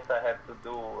the chance I had to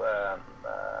do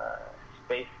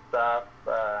space stuff.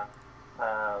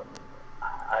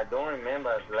 I don't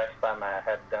remember the last time I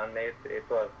had done it. It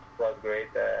was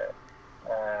great. It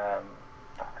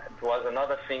was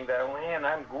another thing that, man,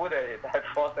 I'm good at it. I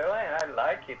thought, man, I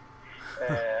like it.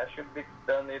 I should be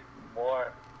done it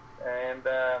more. And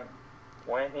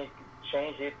when he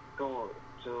changed it to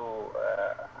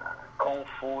Kung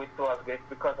Fu, it was great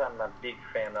because I'm a big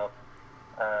fan of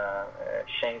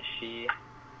Shang-Chi,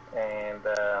 and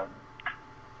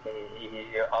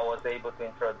I was able to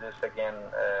introduce again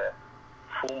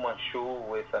Fu Manchu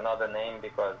with another name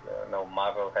because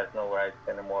Marvel has no rights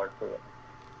anymore to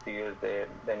use the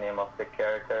name of the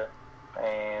character,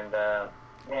 and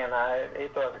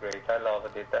it was great. I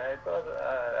loved it. It was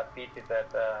a pity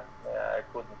that I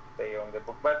couldn't stay on the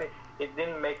book, but it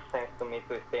didn't make sense to me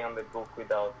to stay on the book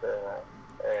without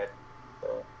Ed.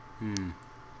 So.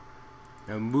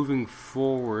 Now, moving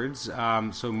forwards,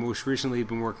 so most recently you've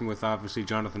been working with, obviously,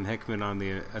 Jonathan Hickman on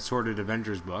the Assorted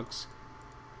Avengers books.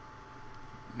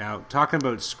 Now, talking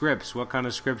about scripts, what kind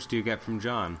of scripts do you get from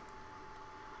John?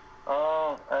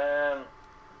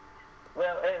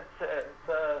 Well, it's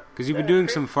because you've been doing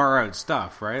some far-out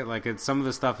stuff, right? Like, some of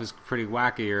the stuff is pretty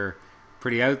wacky or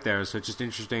pretty out there, so it's just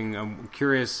interesting. I'm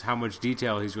curious how much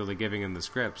detail he's really giving in the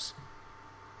scripts.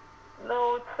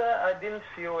 No, I didn't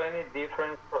feel any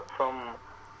difference from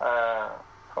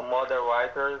other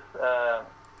writers.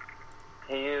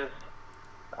 He is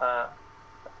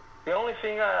the only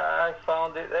thing I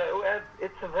found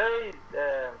it's a very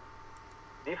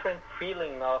different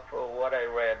feeling of what I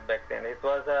read back then. It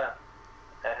was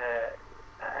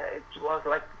it was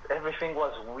like everything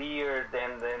was weird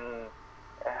and then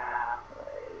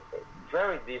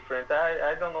very different.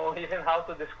 I don't know even how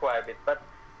to describe it, but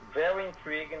very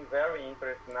intriguing, very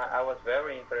interesting. I was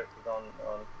very interested on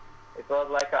it was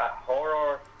like a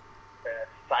horror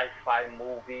sci-fi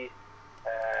movie.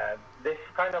 This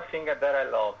kind of thing that I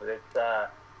love. It's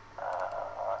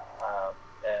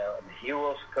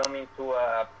heroes coming to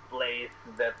a place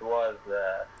that was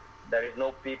there is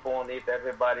no people on it.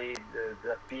 Everybody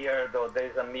disappeared, or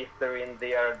there's a mystery, and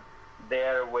they are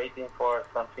there waiting for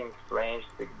something strange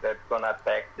that's gonna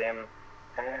attack them.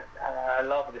 And I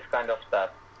love this kind of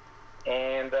stuff.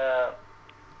 And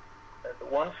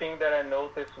one thing that I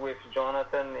noticed with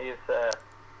Jonathan is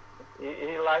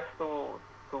he likes to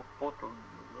put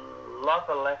lots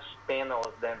of less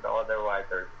panels than the other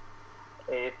writers.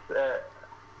 It's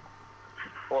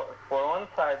for one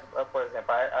side, for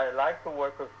example, I like to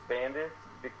work with Bendis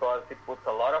because he puts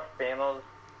a lot of panels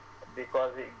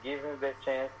because it gives me the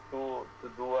chance to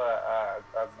do a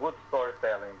good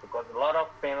storytelling, because a lot of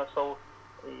panels, so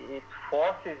it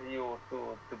forces you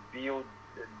to build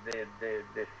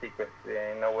the sequence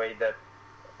in a way that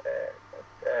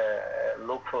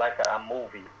looks like a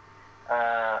movie.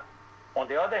 On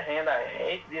the other hand, I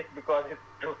hate this because it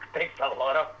takes a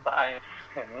lot of time,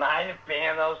 9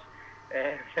 panels,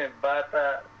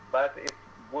 but it's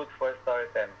good for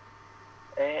storytelling.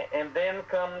 And then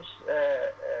comes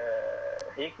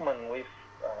Hickman with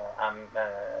an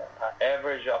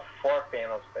average of 4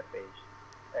 panels per page.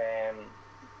 And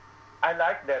I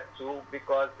like that too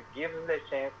because it gives me the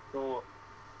chance to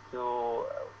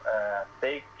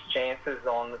take chances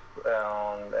on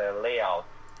layout,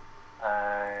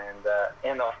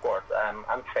 and of course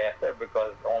I'm faster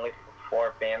because only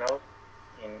 4 panels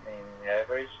in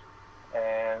average,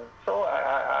 and so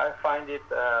I find it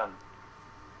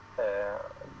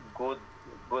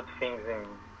good things in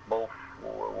both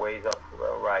ways of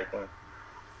writing,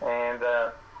 and.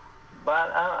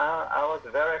 But I was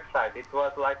very excited. It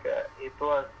was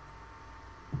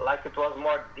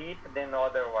more deep than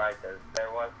other writers. There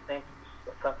was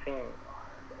something,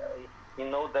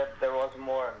 that there was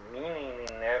more meaning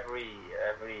in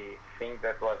every thing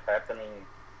that was happening.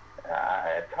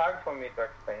 It's hard for me to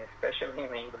explain, especially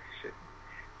in English,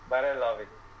 but I love it.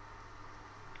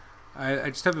 I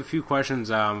just have a few questions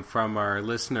from our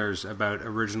listeners about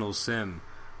Original Sin.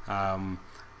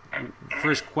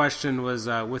 First question was,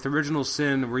 with Original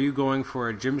Sin, were you going for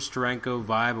a Jim Steranko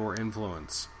vibe or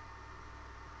influence?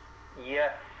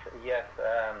 Yes.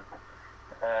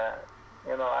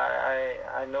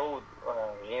 I know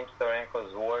Jim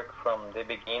Steranko's work from the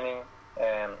beginning,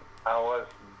 and I was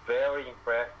very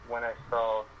impressed when I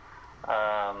saw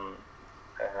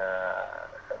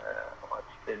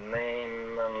what's the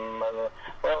name?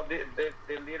 Well,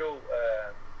 the little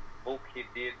book he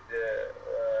did.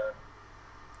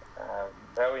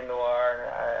 Very noir.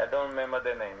 I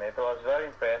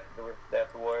impressed with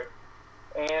that work,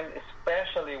 and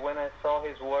especially when I saw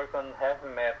his work on heavy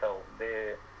metal,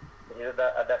 his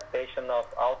adaptation of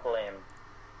Outland,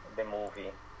 the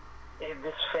movie. It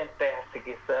is fantastic.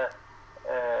 It's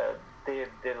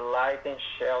the light and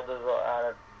shadows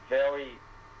are very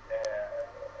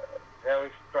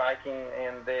very striking,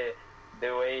 and the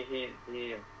way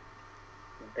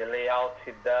the layout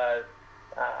he does.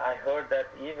 I heard that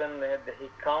even he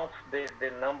counts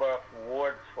the number of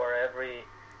words for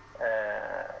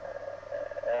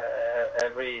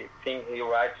everything he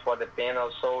writes for the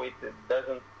panel, so it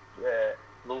doesn't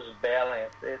lose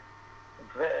balance. It's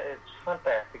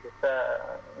fantastic. It's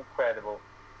incredible.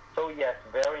 So yes,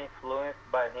 very influenced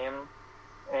by him,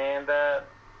 and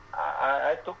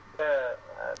I took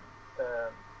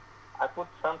I put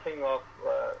something of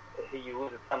he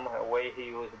used some way he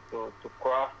used to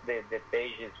cross the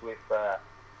pages with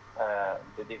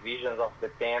the divisions of the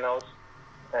panels.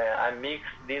 I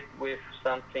mixed it with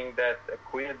something that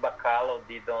Chris Bacalo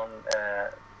did on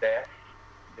Death,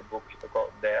 the book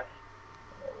called Death,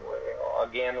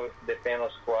 again with the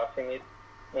panels crossing it,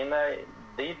 and I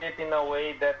did it in a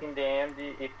way that in the end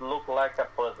it looked like a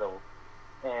puzzle.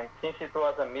 And since it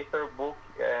was a mystery book,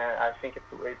 I think it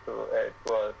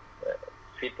was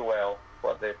fit well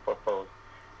for the purpose.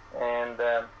 And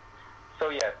so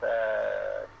yes,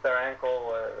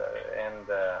 Steranko and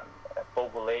Paul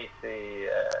Gulacy,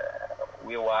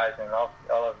 Will Wise, and all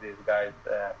of these guys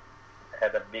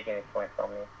had a big influence on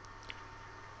me.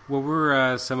 What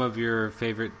were some of your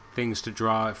favorite things to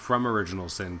draw from Original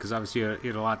Sin? Because obviously you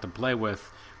had a lot to play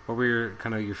with. What were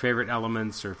your favorite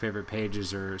elements or favorite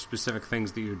pages or specific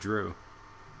things that you drew?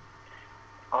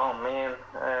 Oh man,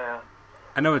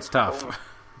 I know it's tough.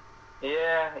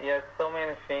 Yeah, so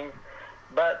many things.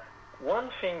 But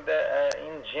one thing that,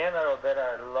 in general, that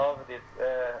I loved it,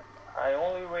 I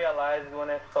only realized when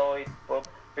I saw it,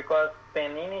 because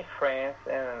Panini France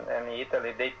and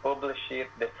Italy, they published it,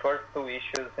 the first 2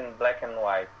 issues in black and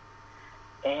white.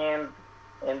 And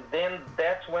then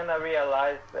that's when I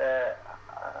realized,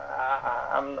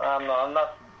 I'm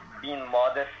not being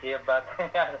modest here, but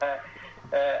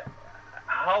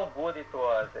how good it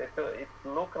was. It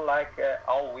looked like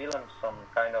Al Williamson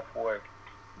kind of work.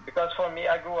 Because for me,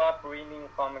 I grew up reading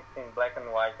comics in black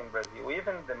and white in Brazil.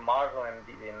 Even the Marvel and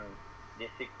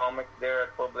DC comics,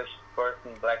 they're published first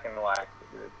in black and white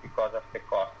because of the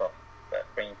cost of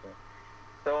printing.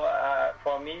 So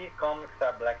for me, comics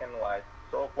are black and white.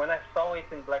 So when I saw it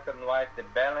in black and white, the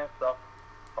balance of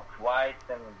whites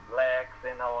and blacks,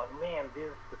 and I was, man,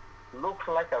 this looks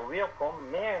like a real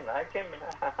comic. Man,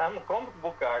 I'm a comic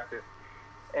book artist.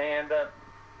 And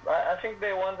I think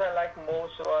the ones I like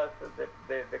most was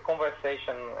the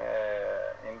conversation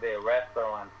in the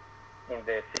restaurant, in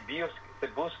the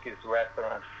Cebulski's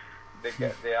restaurant. The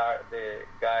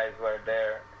guys were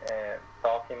there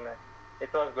talking.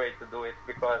 It was great to do it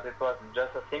because it was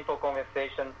just a simple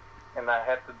conversation, and I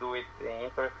had to do it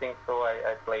interesting, so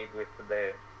I played with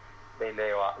the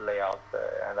layout,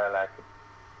 and I liked it.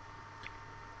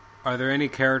 Are there any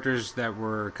characters that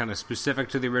were kind of specific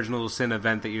to the Original Sin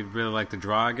event that you'd really like to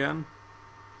draw again?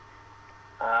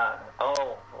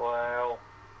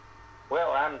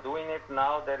 Well, I'm doing it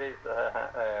now. That is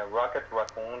Rocket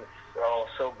Raccoon. It's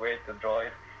also great to draw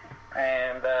it.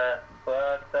 And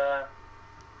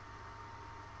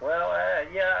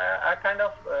I kind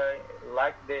of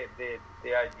like the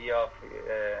idea of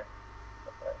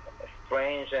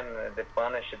Strange and the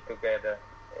Punisher together.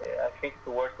 I think it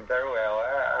worked very well.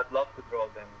 I'd love to draw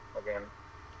them again.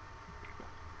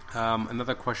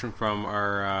 Another question from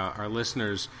our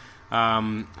listeners.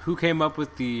 Who came up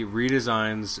with the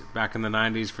redesigns back in the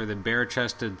 90s for the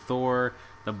bare-chested Thor,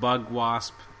 the Bug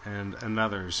Wasp, and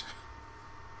others?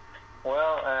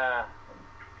 Well,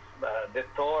 the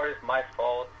Thor is my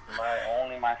fault.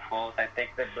 Only my fault. I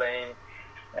take the blame.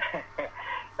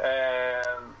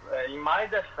 In my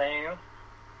defense,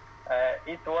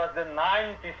 it was the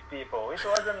 90s, people. It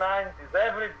was the 90s.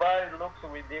 Everybody looks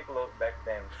ridiculous back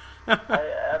then.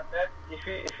 I bet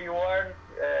if you weren't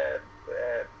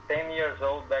 10 years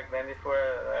old back then, if you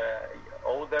were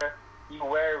older, you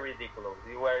were ridiculous.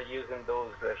 You were using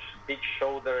those big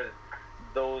shoulders,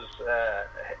 those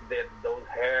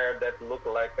hair that look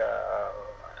like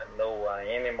an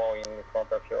animal in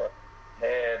front of your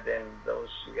head, and those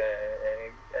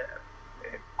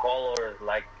colors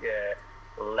like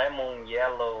lemon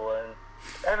yellow, and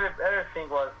everything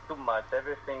was too much.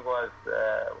 Everything was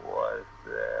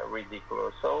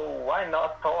ridiculous. So why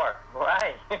not Thor?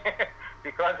 Why?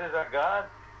 Because he's a god.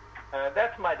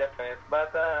 That's my defense.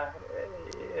 But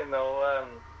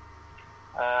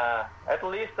At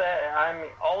least I'm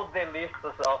all the lists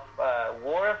of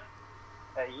worst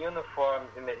uniforms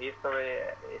in the history.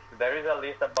 If there is a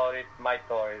list about it, my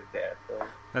toy is there. So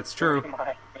That's true.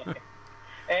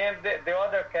 And the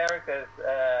other characters,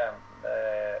 the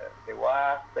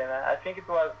Wasp, and I think it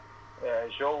was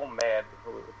Joe Mad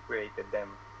who created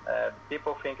them.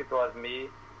 People think it was me,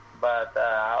 but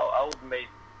I would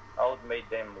make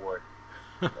them worse.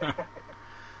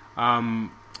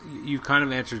 You've kind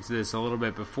of answered to this a little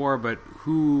bit before, but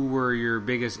who were your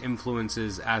biggest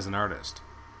influences as an artist?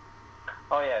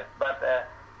 Oh yes, but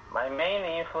my main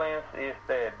influence is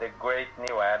the great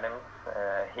Neil Adams.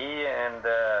 He and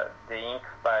the inks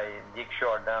by Dick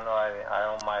Giordano are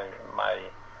on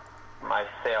my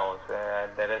cells.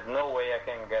 There is no way I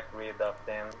can get rid of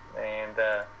them. And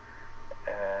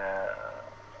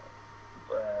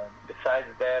besides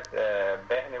that,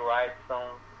 Bernie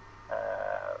Wrightson,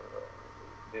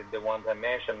 the ones I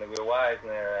mentioned, Will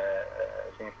Eisner,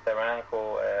 Jim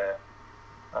Steranko,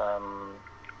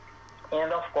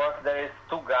 and of course there is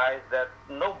two guys that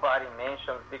nobody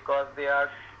mentions because they are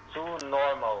too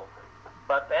normal.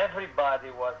 But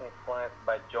everybody was influenced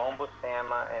by John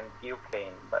Buscema and Gil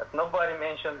Kane. But nobody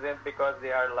mentions it because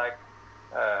they are like,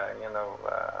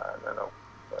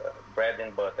 bread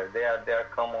and butter. They are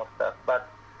common stuff. But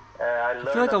I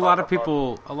feel like a lot of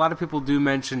people do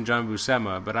mention John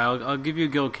Buscema, but I'll give you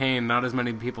Gil Kane. Not as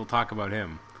many people talk about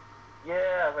him.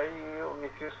 Yeah, but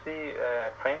if you see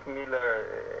Frank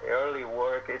Miller early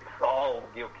work, it's all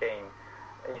Gil Kane.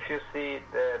 If you see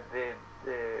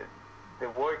the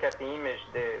work at the Image,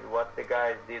 what the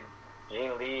guys did,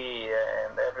 Jim Lee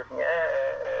and everything,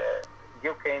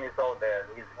 Gil Kane is all there.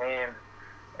 His hands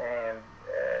and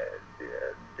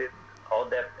all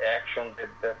that action,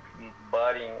 the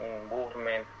body in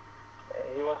movement,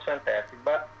 he was fantastic.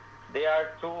 But they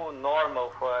are too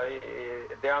normal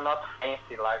they are not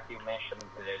fancy like you mentioned,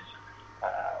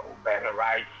 Bernie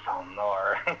Wrightson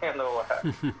or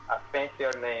a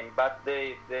fancier name. But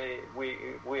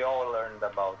we all learned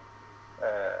about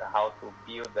how to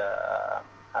build a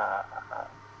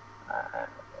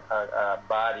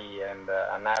body and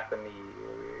anatomy.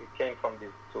 It came from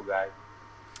these two guys.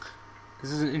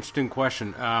 This is an interesting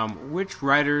question. Which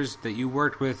writers that you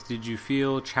worked with did you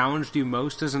feel challenged you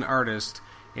most as an artist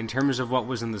in terms of what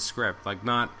was in the script? Like,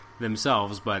 not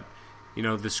themselves, but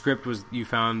the script you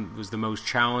found was the most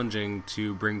challenging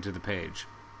to bring to the page.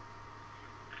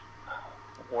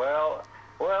 Well,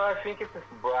 I think it is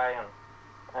Brian,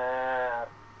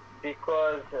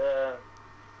 because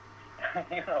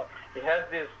he has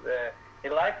this. He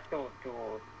likes to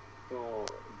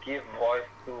give voice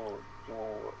to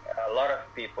a lot of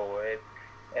people.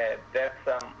 That's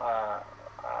a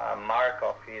mark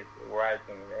of his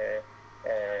writing.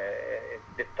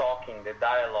 The talking, the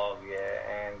dialogue,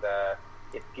 and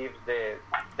it gives the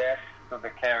depth to the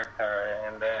character,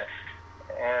 and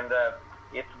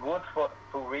it's good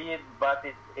to read, but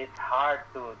it's hard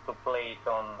to play it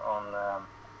on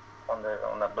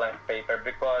a blank paper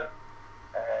because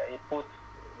it puts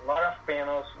a lot of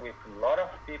panels with a lot of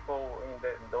people in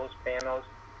those panels,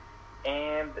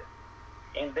 and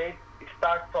they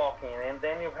start talking, and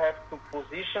then you have to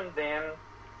position them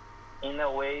in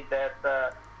a way that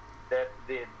the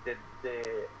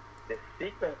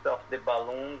sequence of the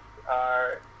balloons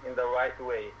are in the right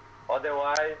way.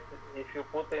 Otherwise, if you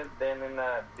put them in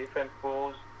a different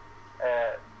pose,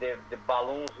 the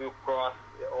balloons will cross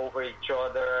over each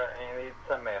other, and it's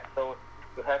a mess. So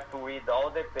you have to read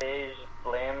all the page,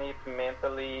 plan it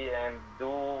mentally, and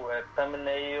do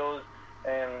thumbnails,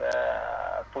 and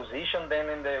position them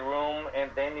in the room,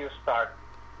 and then you start.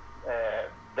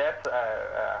 That's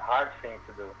a hard thing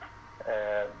to do.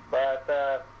 But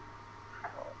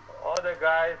other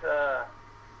guys, I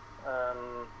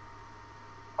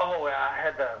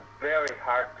had a very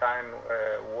hard time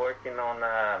working on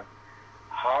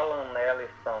Harlan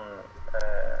Ellison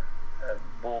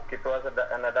book. It was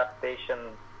an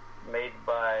adaptation made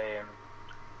by,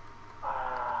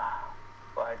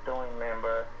 I don't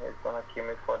remember. It's gonna kill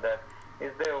me for that.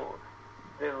 It's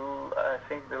I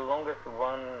think the longest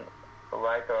one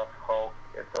writer of Hulk.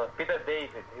 It was Peter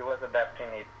David. He was adapting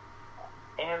it,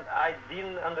 and I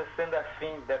didn't understand a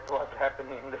thing that was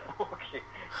happening in the book.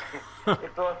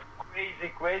 It was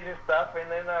crazy stuff,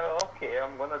 and then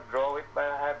I'm gonna draw it, but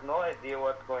I have no idea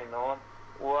what's going on,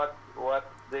 what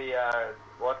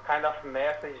kind of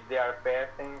message they are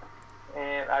passing,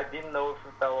 and I didn't know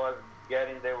if I was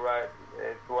getting it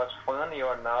was funny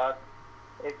or not.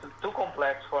 It's too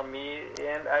complex for me,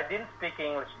 and I didn't speak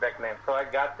English back then, so I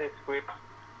got the script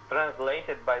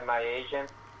translated by my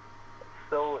agent.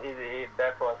 So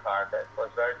that was hard. That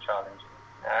was very challenging.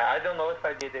 I don't know if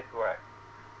I did it right.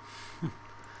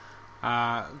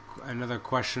 Another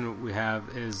question we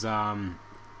have is,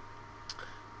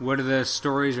 what are the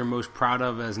stories you're most proud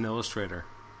of as an illustrator?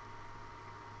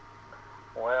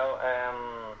 Well,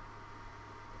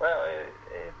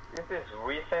 it is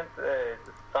recent. It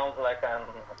sounds like I'm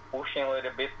pushing a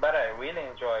little bit, but I really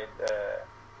enjoyed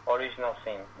Original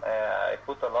Sin. I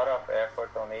put a lot of effort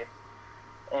on it.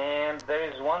 And there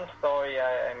is one story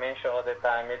I mention all the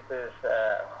time. It is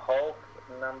Hulk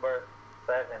number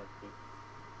 70.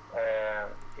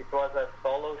 It was a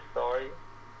solo story,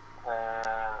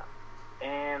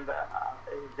 and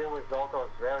the result was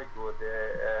very good.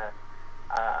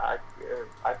 I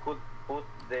could put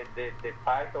the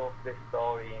title of the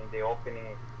story in the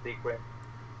opening sequence,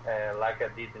 like I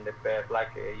did in the past,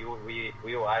 like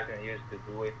Will Eisner used to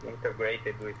do it,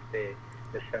 integrated with the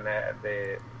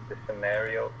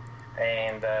scenario,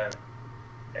 and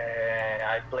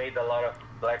I played a lot of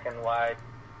black and white,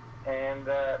 and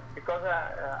because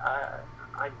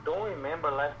I don't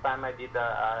remember last time I did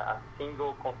a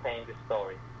single contained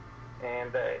story,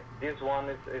 and this one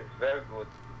is very good.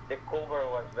 The cover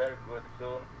was very good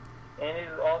too, and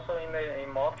it's also in the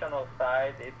emotional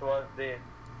side. It was the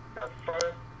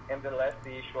first and the last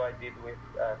issue I did with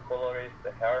colorist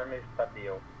Hermes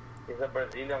Tadeu. He's a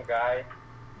Brazilian guy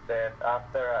that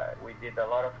after we did a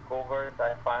lot of covers,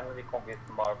 I finally convinced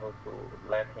Marvel to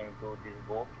let him do this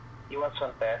book. He was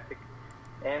fantastic.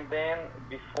 And then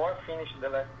before finishing the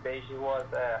last page, he was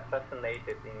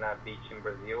assassinated in a beach in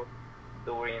Brazil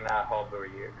during a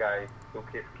robbery. A guy took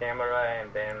his camera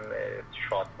and then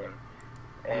shot him.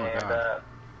 And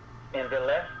the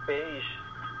last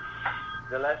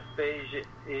page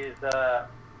is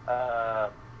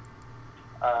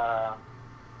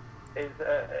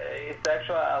it's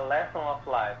actually a lesson of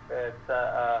life. It's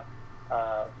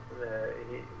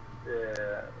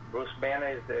Bruce Banner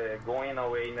is going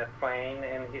away in a train,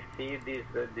 and he sees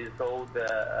this old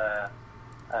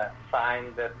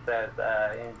sign that says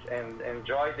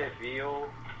enjoy the view.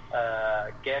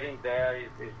 Getting there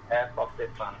is half of the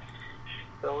fun.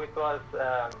 So it was.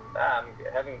 I'm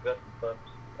having goosebumps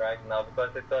right now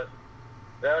because it was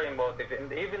very emotive,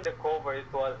 and even the cover, it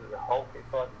was Hulk, it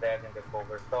was dead in the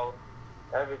cover, so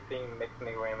everything makes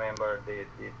me remember this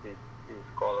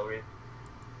colorist,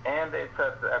 and it's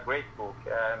a great book.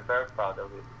 I'm very proud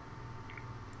of it.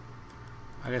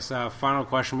 I guess final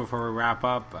question before we wrap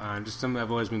up, just something I've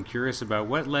always been curious about.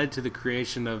 What led to the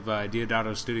creation of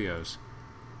Deodato Studios?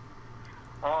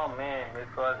 Oh man, it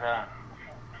was, I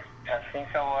think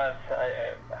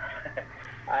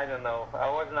I don't know. I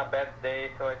was in a bad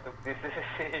day, so I took this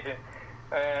decision.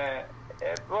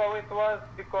 It was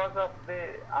because of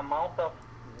the amount of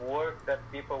work that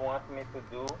people want me to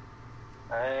do.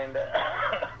 And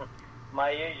my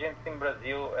agents in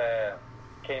Brazil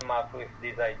came up with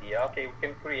this idea. Okay, we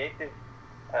can create this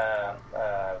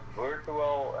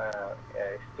virtual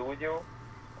studio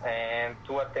and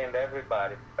to attend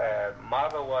everybody.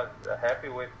 Marvel was happy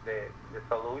with the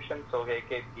solution, so they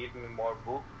could give me more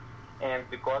books. And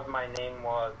because my name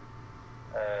was,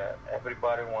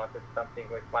 everybody wanted something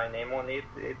with my name on it,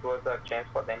 it was a chance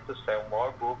for them to sell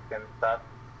more books and stuff.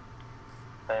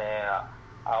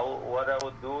 What I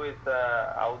would do is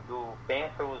I would do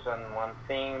pencils on one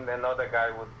thing, another guy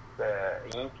would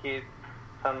ink it.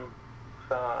 Some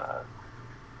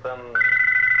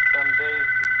days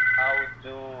I would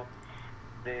do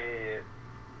the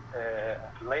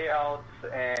layouts,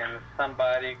 and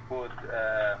somebody could.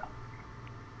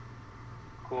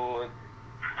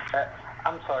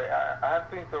 I'm sorry, I have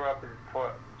to interrupt it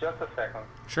for just a second.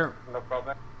 Sure. No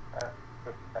problem.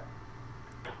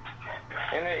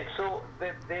 Anyway, so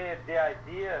the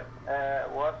idea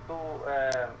was to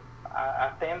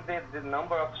attend the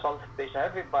number of solicitations.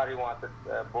 Everybody wanted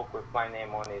a book with my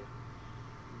name on it.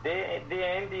 In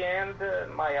the end,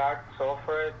 my art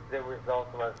suffered. The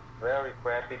result was very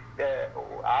crappy. The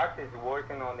art is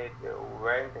working on it,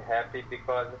 weren't happy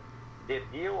because the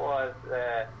deal was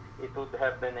it would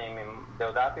have the name in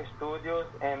Deodato Studios,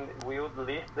 and we would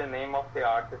list the name of the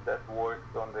artist that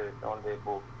worked on the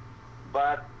book.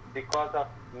 But because of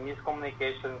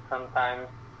miscommunication, sometimes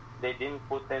they didn't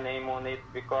put the name on it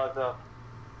because of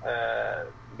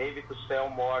maybe to sell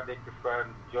more. They prefer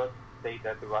just say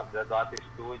that it was Deodato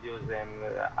Studios, and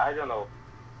I don't know.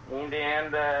 In the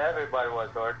end, everybody was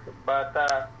hurt, but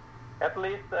at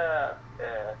least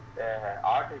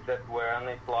artists that were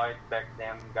unemployed back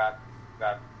then got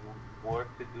work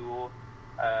to do.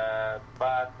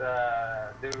 But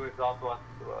the result was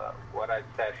what I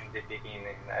said in the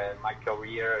beginning. My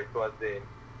career, it was the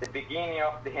beginning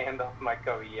of the end of my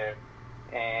career,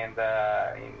 and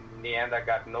in the end I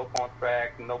got no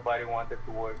contract. Nobody wanted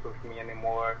to work with me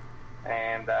anymore,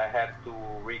 and I had to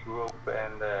regroup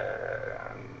and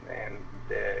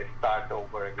start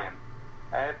over again.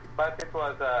 But it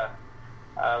was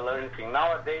learning thing.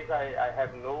 Nowadays, I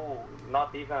have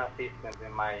not even assistant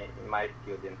in my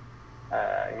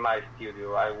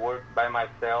studio. I work by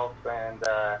myself, and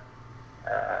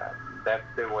that's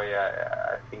the way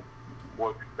I think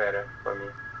works better for me.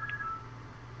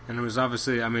 And it was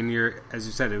obviously, I mean, as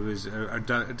you said, it was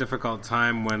a difficult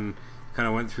time when you kind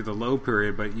of went through the low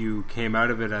period, but you came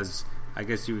out of it as, I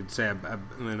guess you would say,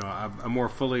 a more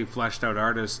fully fleshed out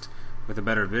artist with a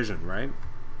better vision, right?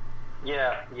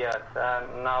 Yeah, yes.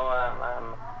 Now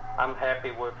I'm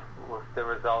happy with the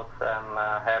results. I'm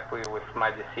happy with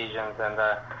my decisions, and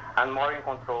I'm more in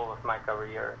control of my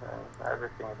career, and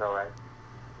everything is all right.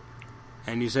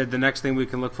 And you said the next thing we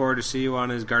can look forward to see you on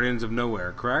is Guardians of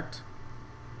Nowhere, correct?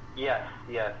 Yes.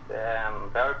 I'm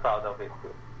very proud of it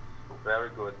too. Very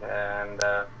good, and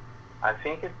I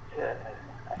think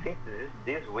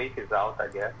this week is out. I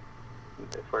guess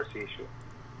the first issue.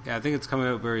 Yeah, I think it's coming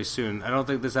out very soon. I don't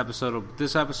think this episode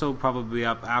will probably be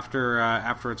up after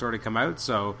it's already come out.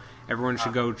 So everyone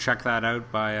should go check that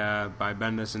out by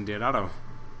Bendis and Deodato.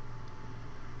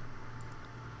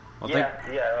 Well,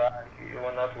 you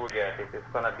will not regret it. It's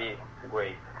gonna be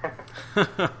great.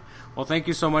 Well, thank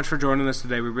you so much for joining us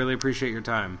today. We really appreciate your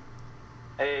time.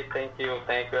 Hey, thank you.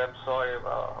 I'm sorry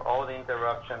about all the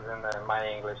interruptions in my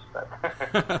English,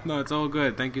 but no, it's all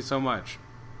good. Thank you so much.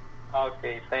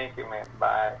 Okay, thank you, man.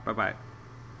 Bye. Bye-bye.